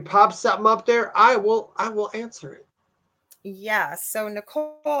if you pop something up there, I will answer it. Yeah. So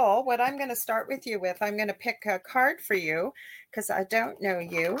Nicole, what I'm going to start with you with, I'm going to pick a card for you because I don't know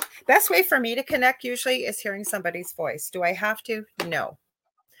you. Best way for me to connect usually is hearing somebody's voice. Do I have to? No.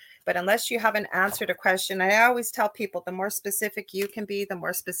 But unless you haven't answered a question, I always tell people the more specific you can be, the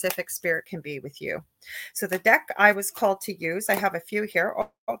more specific spirit can be with you. So the deck I was called to use, I have a few here.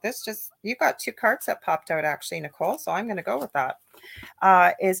 Oh, you got 2 cards that popped out actually, Nicole. So I'm going to go with that.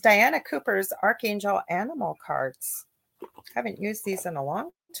 Is Diana Cooper's Archangel Animal cards. Haven't used these in a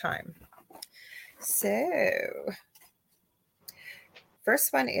long time. So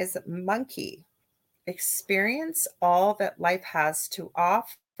first one is Monkey. Experience all that life has to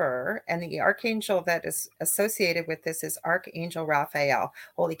offer. And the archangel that is associated with this is Archangel Raphael.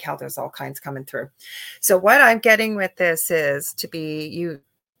 Holy cow, there's all kinds coming through. So what I'm getting with this is to be you.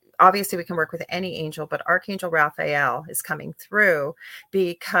 Obviously, we can work with any angel, but Archangel Raphael is coming through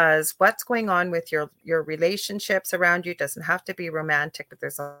because what's going on with your relationships around you doesn't have to be romantic, but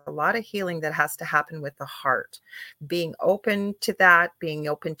there's a lot of healing that has to happen with the heart. Being open to that, being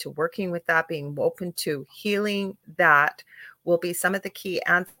open to working with that, being open to healing that will be some of the key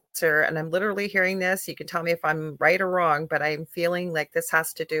answer. And I'm literally hearing this. You can tell me if I'm right or wrong, but I'm feeling like this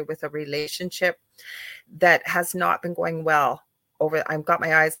has to do with a relationship that has not been going well. I've got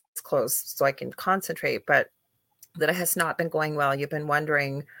my eyes closed so I can concentrate, but that it has not been going well. You've been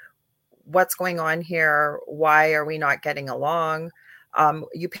wondering what's going on here. Why are we not getting along?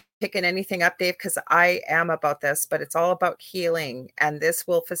 You picking anything up, Dave? Because I am about this, but it's all about healing, and this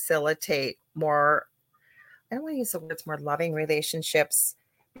will facilitate more. I don't want to use the words more loving relationships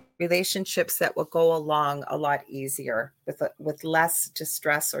that will go along a lot easier with less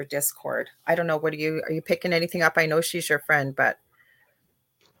distress or discord. I don't know. Are you picking anything up? I know she's your friend, but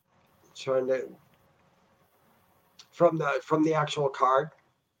trying to from the actual card.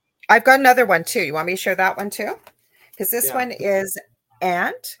 I've got another one too. You want me to share that one too? Because this one is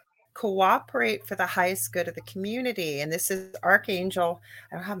Ant. Cooperate for the highest good of the community. And this is Archangel.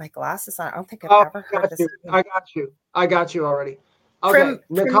 I don't have my glasses on. I don't think I've ever heard this. I got you already. Okay.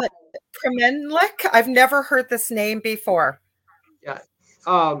 Premenlik. I've never heard this name before. Yeah.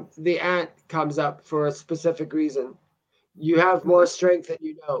 The ant comes up for a specific reason. You have more strength than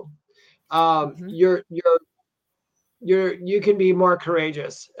you know. You can be more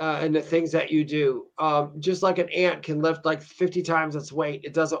courageous in the things that you do. Just like an ant can lift like 50 times its weight,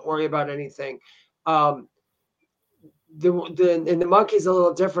 it doesn't worry about anything. The monkey's a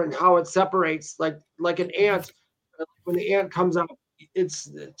little different. How it separates, like an ant. When the ant comes out,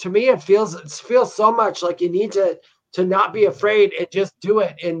 to me it feels so much like you need to not be afraid and just do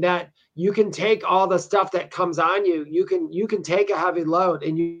it, and that you can take all the stuff that comes on you. You can take a heavy load,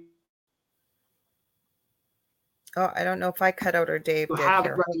 and you. Oh, I don't know if I cut out or Dave did have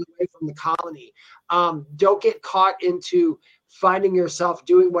here. it running away from the colony. Don't get caught into finding yourself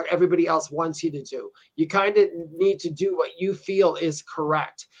doing what everybody else wants you to do. You kind of need to do what you feel is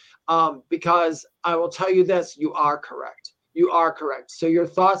correct. Because I will tell you this, you are correct. You are correct. So your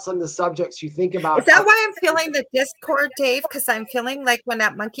thoughts on the subjects you think about. Is that why I'm feeling the discord, Dave? Because I'm feeling like when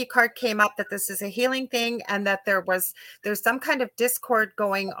that monkey card came up, that this is a healing thing, and that there's some kind of discord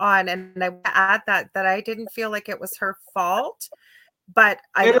going on. And I want to add that I didn't feel like it was her fault, but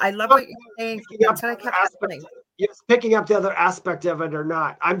I love what you're saying. That's what I kept feeling. It's picking up the other aspect of it or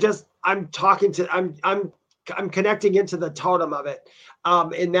not. I'm connecting into the totem of it.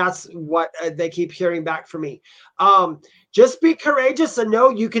 And that's what they keep hearing back from me. Just be courageous and know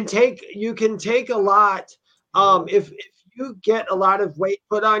you can take a lot. If you get a lot of weight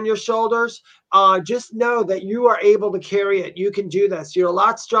put on your shoulders, just know that you are able to carry it. You can do this. You're a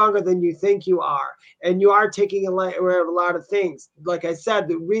lot stronger than you think you are. And you are taking aware of a lot of things. Like I said,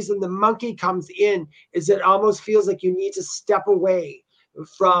 the reason the monkey comes in is it almost feels like you need to step away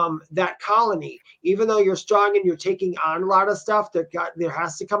from that colony. Even though you're strong and you're taking on a lot of stuff, there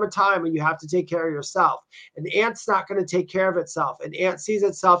has to come a time when you have to take care of yourself. An ant's not going to take care of itself. An ant sees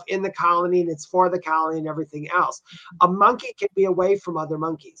itself in the colony and it's for the colony and everything else. A monkey can be away from other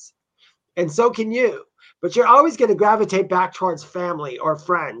monkeys, and so can you. But you're always going to gravitate back towards family or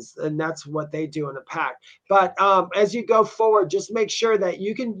friends, and that's what they do in a pack. But as you go forward, just make sure that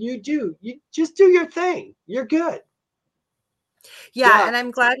you just do your thing. You're good. Yeah, and I'm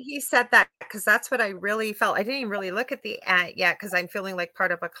glad he said that, because that's what I really felt. I didn't even really look at the ant yet because I'm feeling like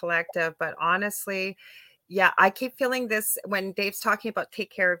part of a collective. But honestly, yeah, I keep feeling this when Dave's talking about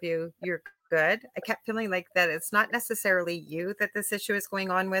take care of you, you're good. I kept feeling like that it's not necessarily you that this issue is going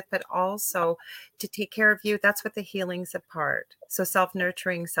on with, but also to take care of you. That's what the healing's apart. So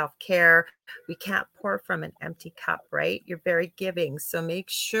self-nurturing, self-care. We can't pour from an empty cup, right? You're very giving. So make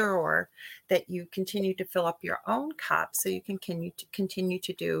sure that you continue to fill up your own cup so you can continue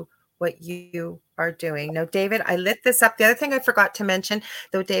to do what you are doing. Now, David, I lit this up. The other thing I forgot to mention,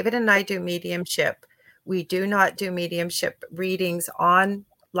 though David and I do mediumship, we do not do mediumship readings on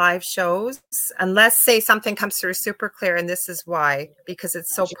live shows unless, say, something comes through super clear, and this is why, because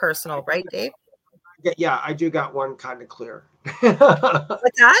it's so personal, right, Dave? Yeah, I do got one kind of clear.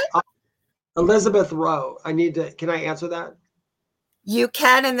 What's that? Elizabeth Rowe. Can I answer that? You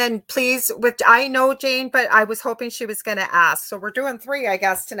can, and then please, I know Jane, but I was hoping she was going to ask. So we're doing 3, I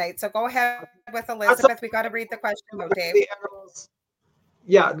guess, tonight. So go ahead with Elizabeth. We got to read the question though, Dave.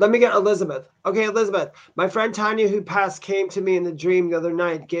 Yeah, let me get Elizabeth. Okay, Elizabeth, my friend Tanya, who passed, came to me in the dream the other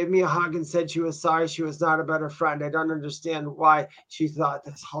night, gave me a hug and said she was sorry she was not a better friend. I don't understand why she thought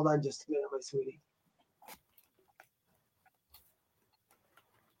this. Hold on just a minute, my sweetie.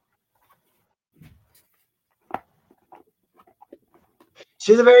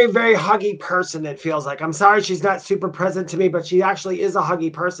 She's a very, very huggy person, it feels like. I'm sorry she's not super present to me, but she actually is a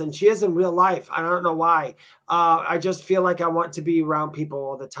huggy person. She is in real life. I don't know why. I just feel like I want to be around people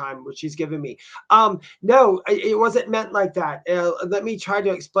all the time, which she's giving me. No, it wasn't meant like that. Let me try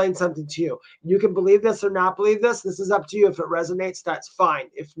to explain something to you. You can believe this or not believe this. This is up to you. If it resonates, that's fine.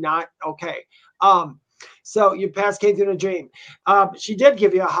 If not, okay. So your past came through in a dream. She did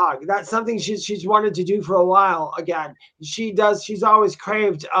give you a hug. That's something she's wanted to do for a while. Again, she's always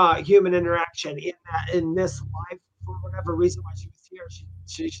craved human interaction in this life for whatever reason why she was here.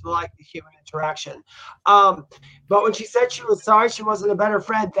 She liked the human interaction. But when she said she was sorry she wasn't a better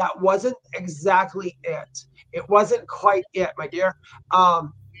friend, that wasn't exactly it. It wasn't quite it, my dear.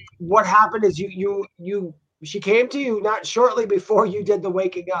 What happened is she came to you not shortly before you did the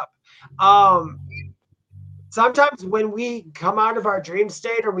waking up. Sometimes when we come out of our dream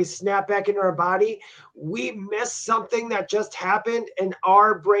state or we snap back into our body, we miss something that just happened and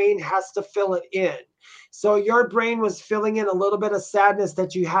our brain has to fill it in. So your brain was filling in a little bit of sadness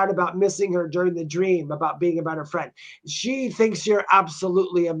that you had about missing her during the dream, about being a better friend. She thinks you're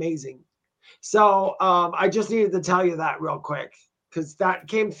absolutely amazing. So I just needed to tell you that real quick, because that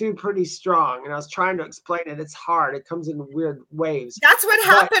came through pretty strong, and I was trying to explain it. It's hard. It comes in weird waves. That's what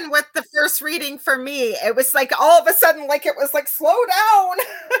happened with the first reading for me. It was like all of a sudden, like it was like, slow down.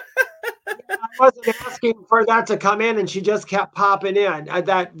 I wasn't asking for that to come in, and she just kept popping in.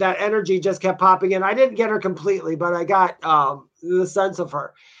 That energy just kept popping in. I didn't get her completely, but I got the sense of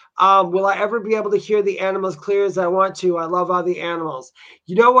her. Will I ever be able to hear the animals clear as I want to? I love all the animals.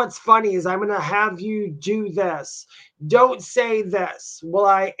 You know what's funny is I'm going to have you do this. Don't say this. Will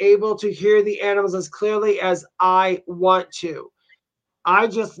I able to hear the animals as clearly as I want to? I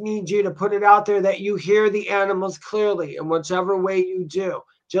just need you to put it out there that you hear the animals clearly in whichever way you do.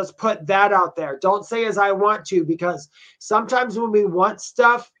 Just put that out there. Don't say as I want to, because sometimes when we want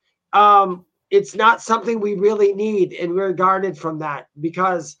stuff, it's not something we really need, and we're guarded from that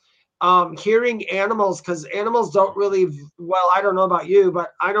because hearing animals, because animals don't really, well, I don't know about you,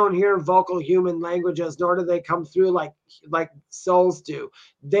 but I don't hear vocal human languages, nor do they come through like souls do.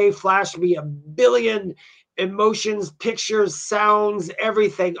 They flash me a billion emotions, pictures, sounds,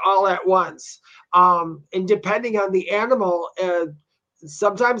 everything all at once. And depending on the animal,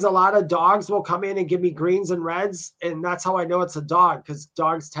 sometimes a lot of dogs will come in and give me greens and reds, and that's how I know it's a dog, because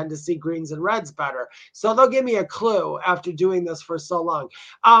dogs tend to see greens and reds better. So they'll give me a clue after doing this for so long.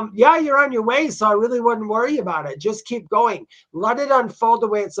 Yeah, you're on your way, so I really wouldn't worry about it. Just keep going. Let it unfold the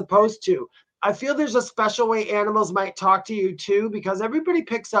way it's supposed to. I feel there's a special way animals might talk to you too, because everybody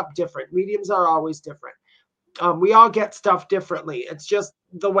picks up different. Mediums are always different. We all get stuff differently. It's just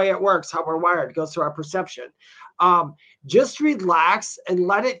the way it works, how we're wired. It goes through our perception. Just relax and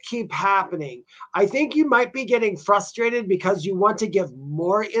let it keep happening. I think you might be getting frustrated because you want to give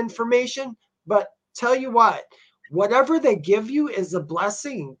more information, but tell you what, whatever they give you is a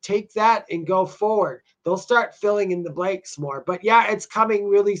blessing. Take that and go forward. They'll start filling in the blanks more. But yeah, it's coming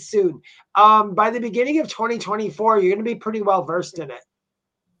really soon. By the beginning of 2024, you're going to be pretty well versed in it.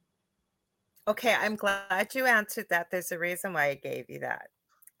 Okay, I'm glad you answered that. There's a reason why I gave you that.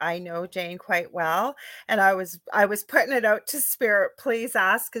 I know Jane quite well, and I was putting it out to Spirit. Please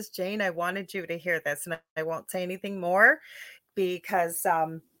ask, because Jane, I wanted you to hear this, and I won't say anything more because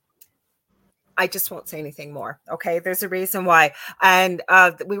I just won't say anything more. Okay, there's a reason why. And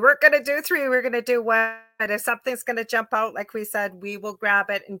we weren't going to do 3. We were going to do 1. If something's going to jump out, like we said, we will grab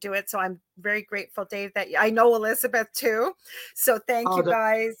it and do it. So I'm very grateful, Dave, that I know Elizabeth too. So thank you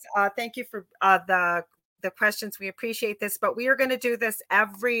guys. Thank you for the questions. We appreciate this, but we are going to do this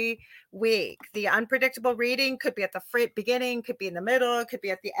every week. The unpredictable reading could be at the beginning, could be in the middle, could be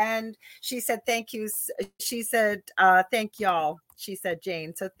at the end. She said, thank you. She said, thank y'all. She said,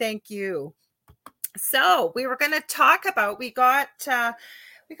 Jane. So thank you. So we were going to talk about, we got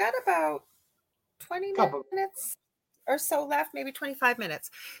about 20 minutes or so left, maybe 25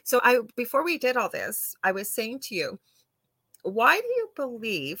 minutes. So before we did all this, I was saying to you, why do you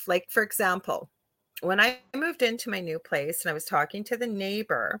believe, like, for example, when I moved into my new place and I was talking to the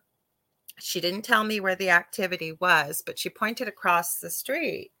neighbor, she didn't tell me where the activity was, but she pointed across the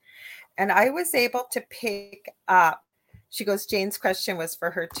street, and I was able to pick up. She goes, Jane's question was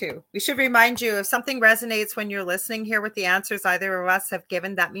for her too. We should remind you, if something resonates when you're listening here with the answers either of us have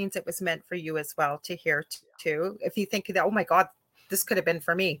given, that means it was meant for you as well to hear too. If you think that, oh my God, this could have been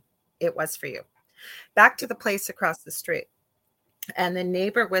for me, it was for you. Back to the place across the street. And the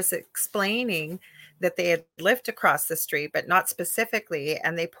neighbor was explaining that they had lived across the street, but not specifically.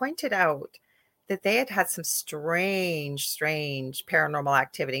 And they pointed out that they had had some strange paranormal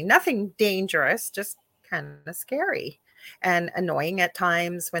activity. Nothing dangerous, just kind of scary and annoying at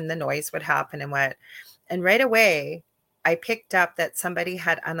times when the noise would happen and what. And right away, I picked up that somebody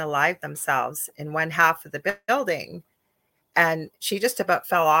had unalived themselves in one half of the building. And she just about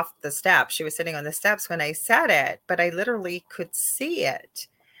fell off the steps. She was sitting on the steps when I said it, but I literally could see it.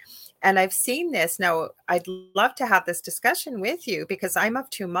 And I've seen this. Now, I'd love to have this discussion with you because I'm of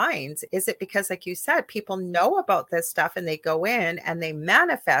two minds. Is it because, like you said, people know about this stuff and they go in and they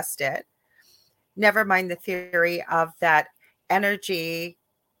manifest it? Never mind the theory of that energy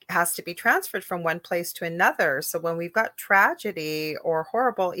has to be transferred from one place to another. So when we've got tragedy or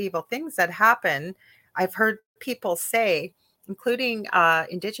horrible, evil things that happen, I've heard people say, including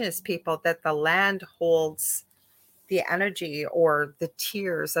Indigenous people, that the land holds the energy or the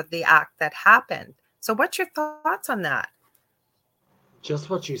tears of the act that happened. So what's your thoughts on that? Just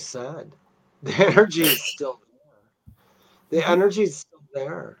what you said. The energy is still there. The energy is still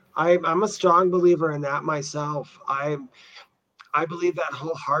there. I'm a strong believer in that myself. I believe that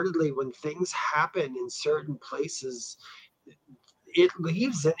wholeheartedly. When things happen in certain places, it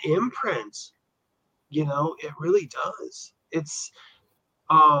leaves an imprint. You know, it really does. It's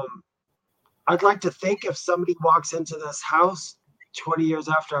I'd like to think if somebody walks into this house 20 years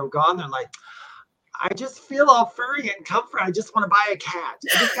after I'm gone, they're like, I just feel all furry and comfort. I just want to buy a cat.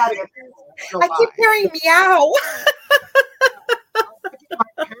 I just got to get. I keep hearing meow.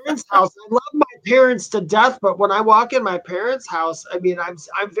 My parents' house. I love my parents to death, but when I walk in my parents' house, I mean, I'm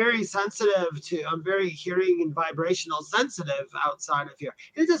very sensitive to. I'm very hearing and vibrational sensitive outside of here.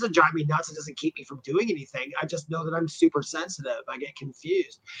 It doesn't drive me nuts. It doesn't keep me from doing anything. I just know that I'm super sensitive. I get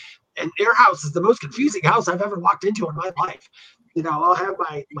confused, and their house is the most confusing house I've ever walked into in my life. You know, I'll have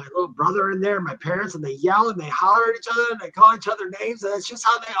my little brother in there, my parents, and they yell and they holler at each other and they call each other names, and it's just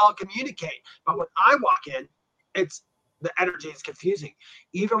how they all communicate. But when I walk in, the energy is confusing.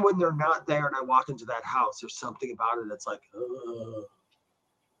 Even when they're not there and I walk into that house, there's something about it that's like, ugh.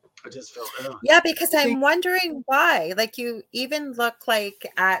 I just feel, Yeah, because I'm wondering why. Like, you even look like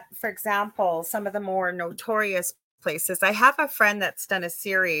at, for example, some of the more notorious places. I have a friend that's done a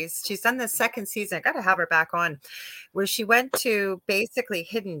series. She's done the second season. I got to have her back on, where she went to basically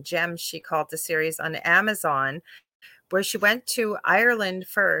Hidden Gems, she called the series, on Amazon, where she went to Ireland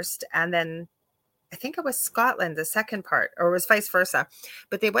first and then I think it was Scotland, the second part, or it was vice versa.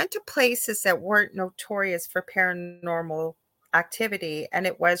 But they went to places that weren't notorious for paranormal activity. And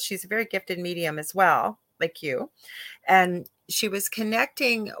she's a very gifted medium as well, like you. And she was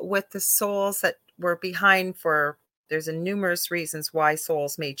connecting with the souls that were behind there's a numerous reasons why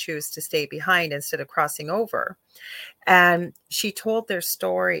souls may choose to stay behind instead of crossing over. And she told their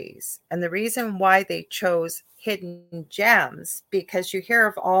stories. And the reason why they chose Hidden Gems, because you hear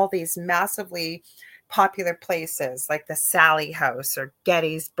of all these massively popular places like the Sally House or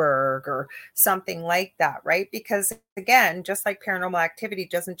Gettysburg or something like that, right? Because again, just like paranormal activity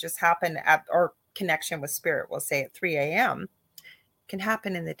doesn't just happen or connection with spirit, we'll say at 3 a.m., can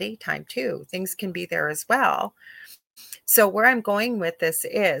happen in the daytime too. Things can be there as well. So where I'm going with this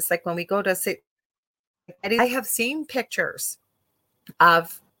is, like, when we go to say, I have seen pictures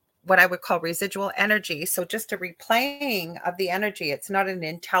of what I would call residual energy. So just a replaying of the energy. It's not an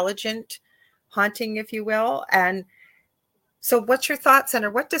intelligent haunting, if you will. And so what's your thoughts on,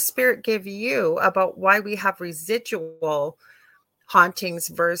 or what does spirit give you about why we have residual hauntings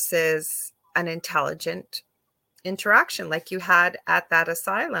versus an intelligent interaction like you had at that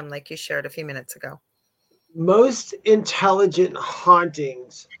asylum, like you shared a few minutes ago? Most intelligent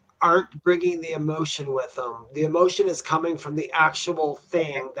hauntings aren't bringing the emotion with them. The emotion is coming from the actual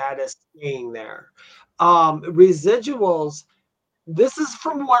thing that is staying there. Residuals, this is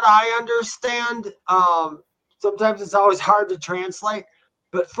from what I understand. Sometimes it's always hard to translate,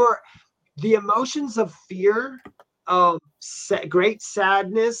 but for the emotions of fear, great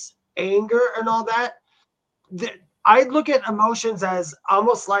sadness, anger, and all that, I look at emotions as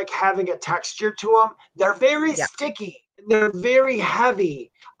almost like having a texture to them. They're very sticky. They're very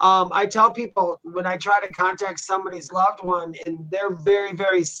heavy. I tell people when I try to contact somebody's loved one and they're very,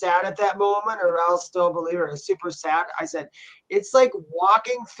 very sad at that moment, or else still believe it, or super sad, I said, it's like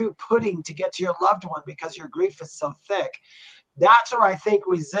walking through pudding to get to your loved one because your grief is so thick. That's where I think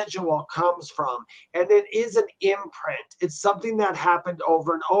residual comes from. And it is an imprint. It's something that happened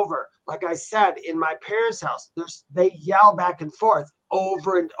over and over. Like I said, in my parents' house, they yell back and forth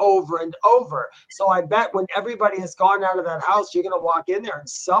over and over and over. So I bet when everybody has gone out of that house, you're going to walk in there and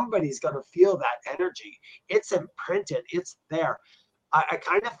somebody's going to feel that energy. It's imprinted. It's there. I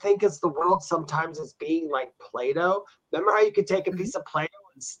kind of think it's the world sometimes as being like Play-Doh. Remember how you could take a piece of Play-Doh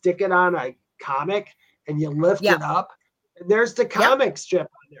and stick it on a comic and you lift it up? And there's the comic strip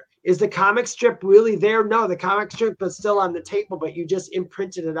on there. Is the comic strip really there? No, the comic strip is still on the table, but you just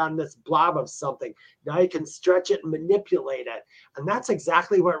imprinted it on this blob of something. Now you can stretch it and manipulate it. And that's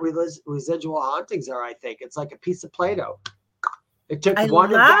exactly what residual hauntings are, I think. It's like a piece of Play-Doh. It took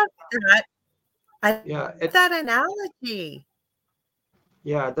one event. That. I love that analogy.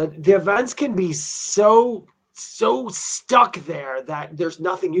 Yeah, the events can be so stuck there that there's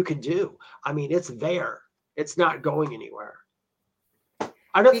nothing you can do. I mean, it's there. It's not going anywhere.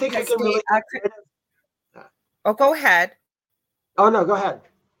 I don't think I can really. Oh, go ahead. Oh, no, go ahead.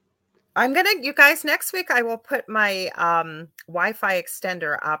 You guys, next week I will put my Wi-Fi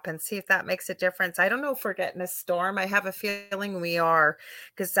extender up and see if that makes a difference. I don't know if we're getting a storm. I have a feeling we are,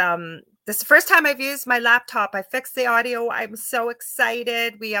 because this is the first time I've used my laptop. I fixed the audio. I'm so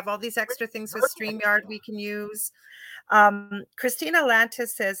excited. We have all these extra things with StreamYard we can use. Christina Lantis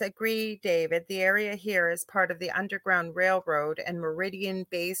says, agree, David. The area here is part of the Underground Railroad and Meridian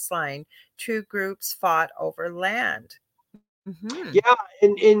Baseline. Two groups fought over land. Mm-hmm. Yeah,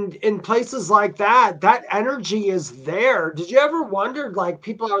 in places like that, that energy is there. Did you ever wonder, like,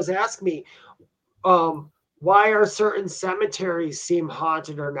 people always ask me, why are certain cemeteries seem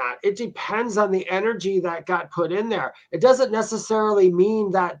haunted or not? It depends on the energy that got put in there. It doesn't necessarily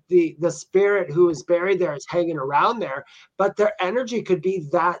mean that the spirit who is buried there is hanging around there, but their energy could be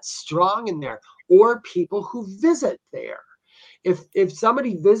that strong in there, or people who visit there. If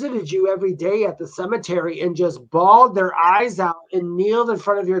somebody visited you every day at the cemetery and just bawled their eyes out and kneeled in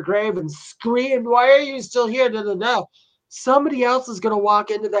front of your grave and screamed, why are you still here? No. Somebody else is going to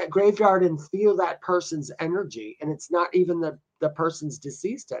walk into that graveyard and feel that person's energy. And it's not even the person's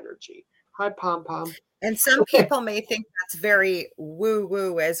deceased energy. Hi, Pom Pom. And some people may think that's very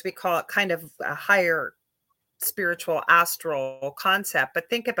woo-woo, as we call it, kind of a higher spiritual astral concept. But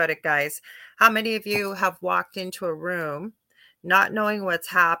think about it, guys. How many of you have walked into a room, not knowing what's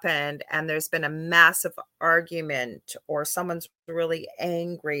happened, and there's been a massive argument or someone's really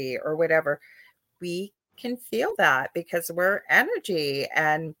angry or whatever, we can feel that because we're energy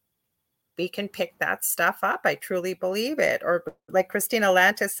and we can pick that stuff up. I truly believe it. Or like Christina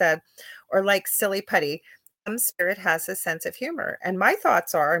Lantis said, or like Silly Putty, some spirit has a sense of humor. And my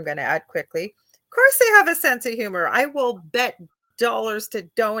thoughts are, I'm going to add quickly, of course they have a sense of humor. I will bet dollars to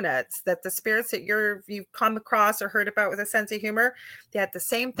donuts that the spirits that you've come across or heard about with a sense of humor, they had the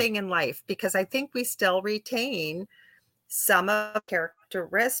same thing in life, because I think we still retain some of the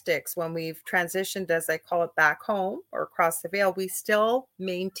characteristics when we've transitioned, as I call it, back home or across the veil. We still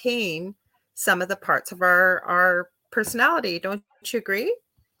maintain some of the parts of our personality. Don't you agree?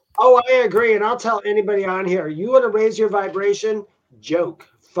 Oh, I agree. And I'll tell anybody on here, you want to raise your vibration, joke,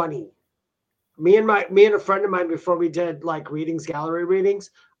 funny. Me and a friend of mine, before we did like readings, gallery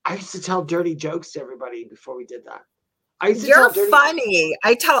readings, I used to tell dirty jokes to everybody before we did that. You're funny.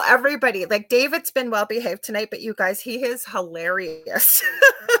 I tell everybody, like, David's been well behaved tonight, but you guys, he is hilarious.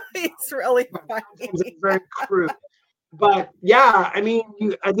 He's really funny. It's very crude. But yeah, I mean,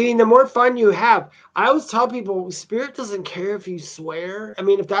 the more fun you have, I always tell people, spirit doesn't care if you swear. I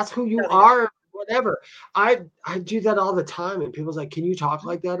mean, if that's who you are, whatever. I do that all the time, and people's like, "Can you talk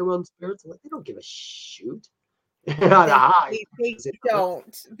like that around spirits?" I'm like, they don't give a shoot. They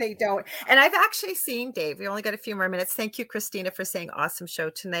don't. And I've actually seen, Dave, we only got a few more minutes. Thank you, Christina, for saying awesome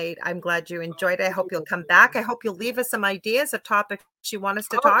show tonight. I'm glad you enjoyed it. I hope you'll come back. I hope you'll leave us some ideas of topics you want us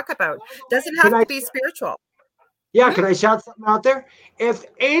to talk about. Doesn't have to be spiritual. Yeah, can I shout something out there? If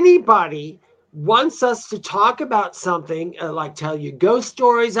anybody wants us to talk about something, like tell you ghost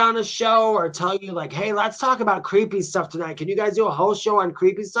stories on a show, or tell you like, hey, let's talk about creepy stuff tonight. Can you guys do a whole show on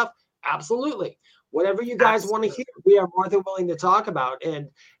creepy stuff? Absolutely. Whatever you guys want to hear, we are more than willing to talk about. And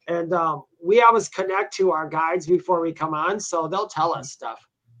we always connect to our guides before we come on, so they'll tell us stuff.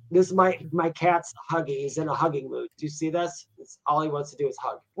 This is my cat's hugging. He's in a hugging mood. Do you see this? It's all he wants to do is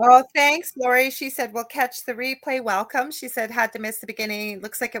hug. Well, thanks, Lori. She said, we'll catch the replay. Welcome. She said, had to miss the beginning.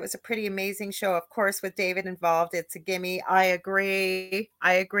 Looks like it was a pretty amazing show. Of course, with David involved, it's a gimme. I agree.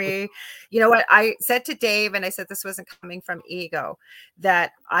 You know what? I said to Dave, and I said this wasn't coming from ego,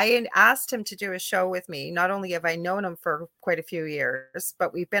 that I asked him to do a show with me. Not only have I known him for quite a few years,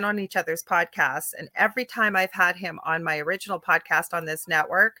 but we've been on each other's podcasts. And every time I've had him on my original podcast on this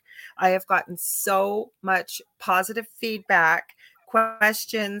network, I have gotten so much positive feedback,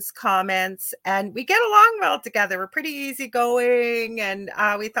 questions, comments, and we get along well together. We're pretty easygoing, and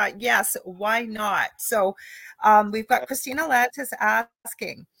we thought, yes, why not? So we've got Christina Lantis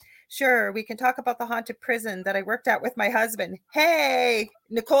asking, sure, we can talk about the haunted prison that I worked at with my husband. Hey,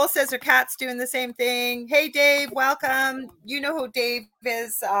 Nicole says her cat's doing the same thing. Hey, Dave, welcome. You know who Dave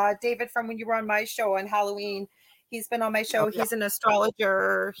is, David, from when you were on my show on Halloween. He's been on my show. He's an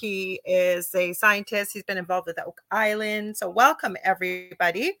astrologer. He is a scientist. He's been involved with Oak Island. So welcome,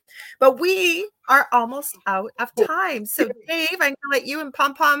 everybody. But we are almost out of time. So Dave, I'm going to let you and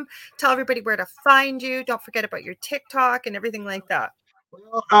Pom Pom tell everybody where to find you. Don't forget about your TikTok and everything like that.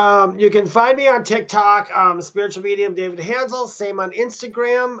 Well, you can find me on TikTok, Spiritual Medium David Hansel. Same on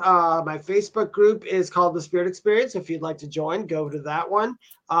Instagram. My Facebook group is called The Spirit Experience. If you'd like to join, go to that one.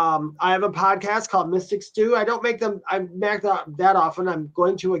 I have a podcast called Mystic Stew. I don't make them that often. I'm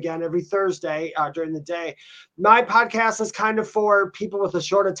going to again every Thursday during the day. My podcast is kind of for people with a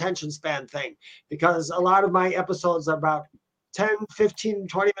short attention span thing, because a lot of my episodes are about 10, 15,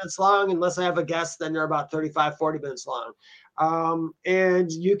 20 minutes long. Unless I have a guest, then they're about 35, 40 minutes long.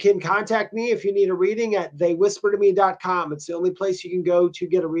 And you can contact me if you need a reading at theywhispertome.com. It's the only place you can go to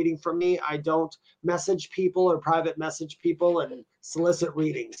get a reading from me. I don't message people or private message people and solicit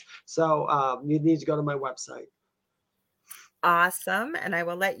readings. So you need to go to my website. Awesome. And I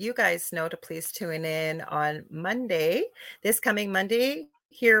will let you guys know to please tune in on Monday, this coming Monday,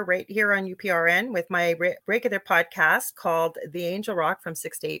 right here on UPRN with my regular podcast called The Angel Rock from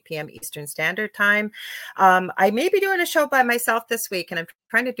 6 to 8 p.m. Eastern Standard Time. I may be doing a show by myself this week, and I'm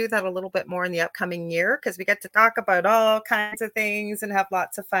trying to do that a little bit more in the upcoming year because we get to talk about all kinds of things and have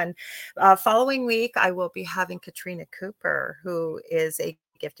lots of fun. Following week, I will be having Katrina Cooper, who is a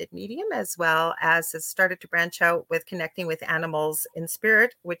gifted medium, as well as has started to branch out with connecting with animals in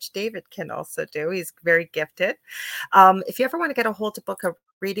spirit, which David can also do. He's very gifted. If you ever want to get a hold to book a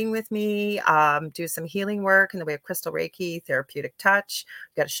reading with me, do some healing work in the way of crystal Reiki, therapeutic touch,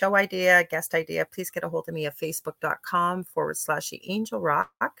 got a show idea, guest idea, please get a hold of me at facebook.com/The Angel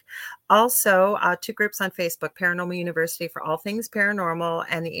Rock. Also, 2 groups on Facebook, Paranormal University for all things paranormal,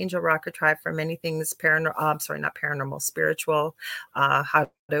 and the Angel Rocker Tribe for many things paranormal, spiritual, how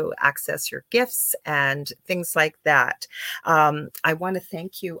to access your gifts and things like that. I want to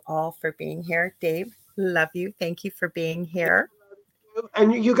thank you all for being here. Dave, love you. Thank you for being here.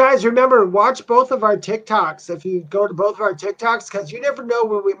 And you guys remember, watch both of our TikToks. If you go to both of our TikToks, because you never know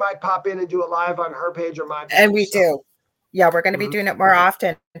when we might pop in and do a live on her page or my page. And we do. Yeah, we're going to be doing it more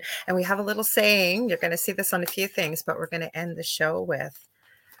often. And we have a little saying. You're going to see this on a few things, but we're going to end the show with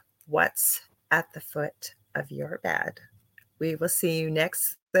what's at the foot of your bed. We will see you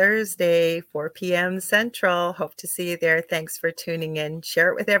next Thursday, 4 p.m. Central. Hope to see you there. Thanks for tuning in. Share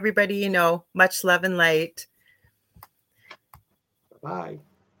it with everybody you know. Much love and light. Bye.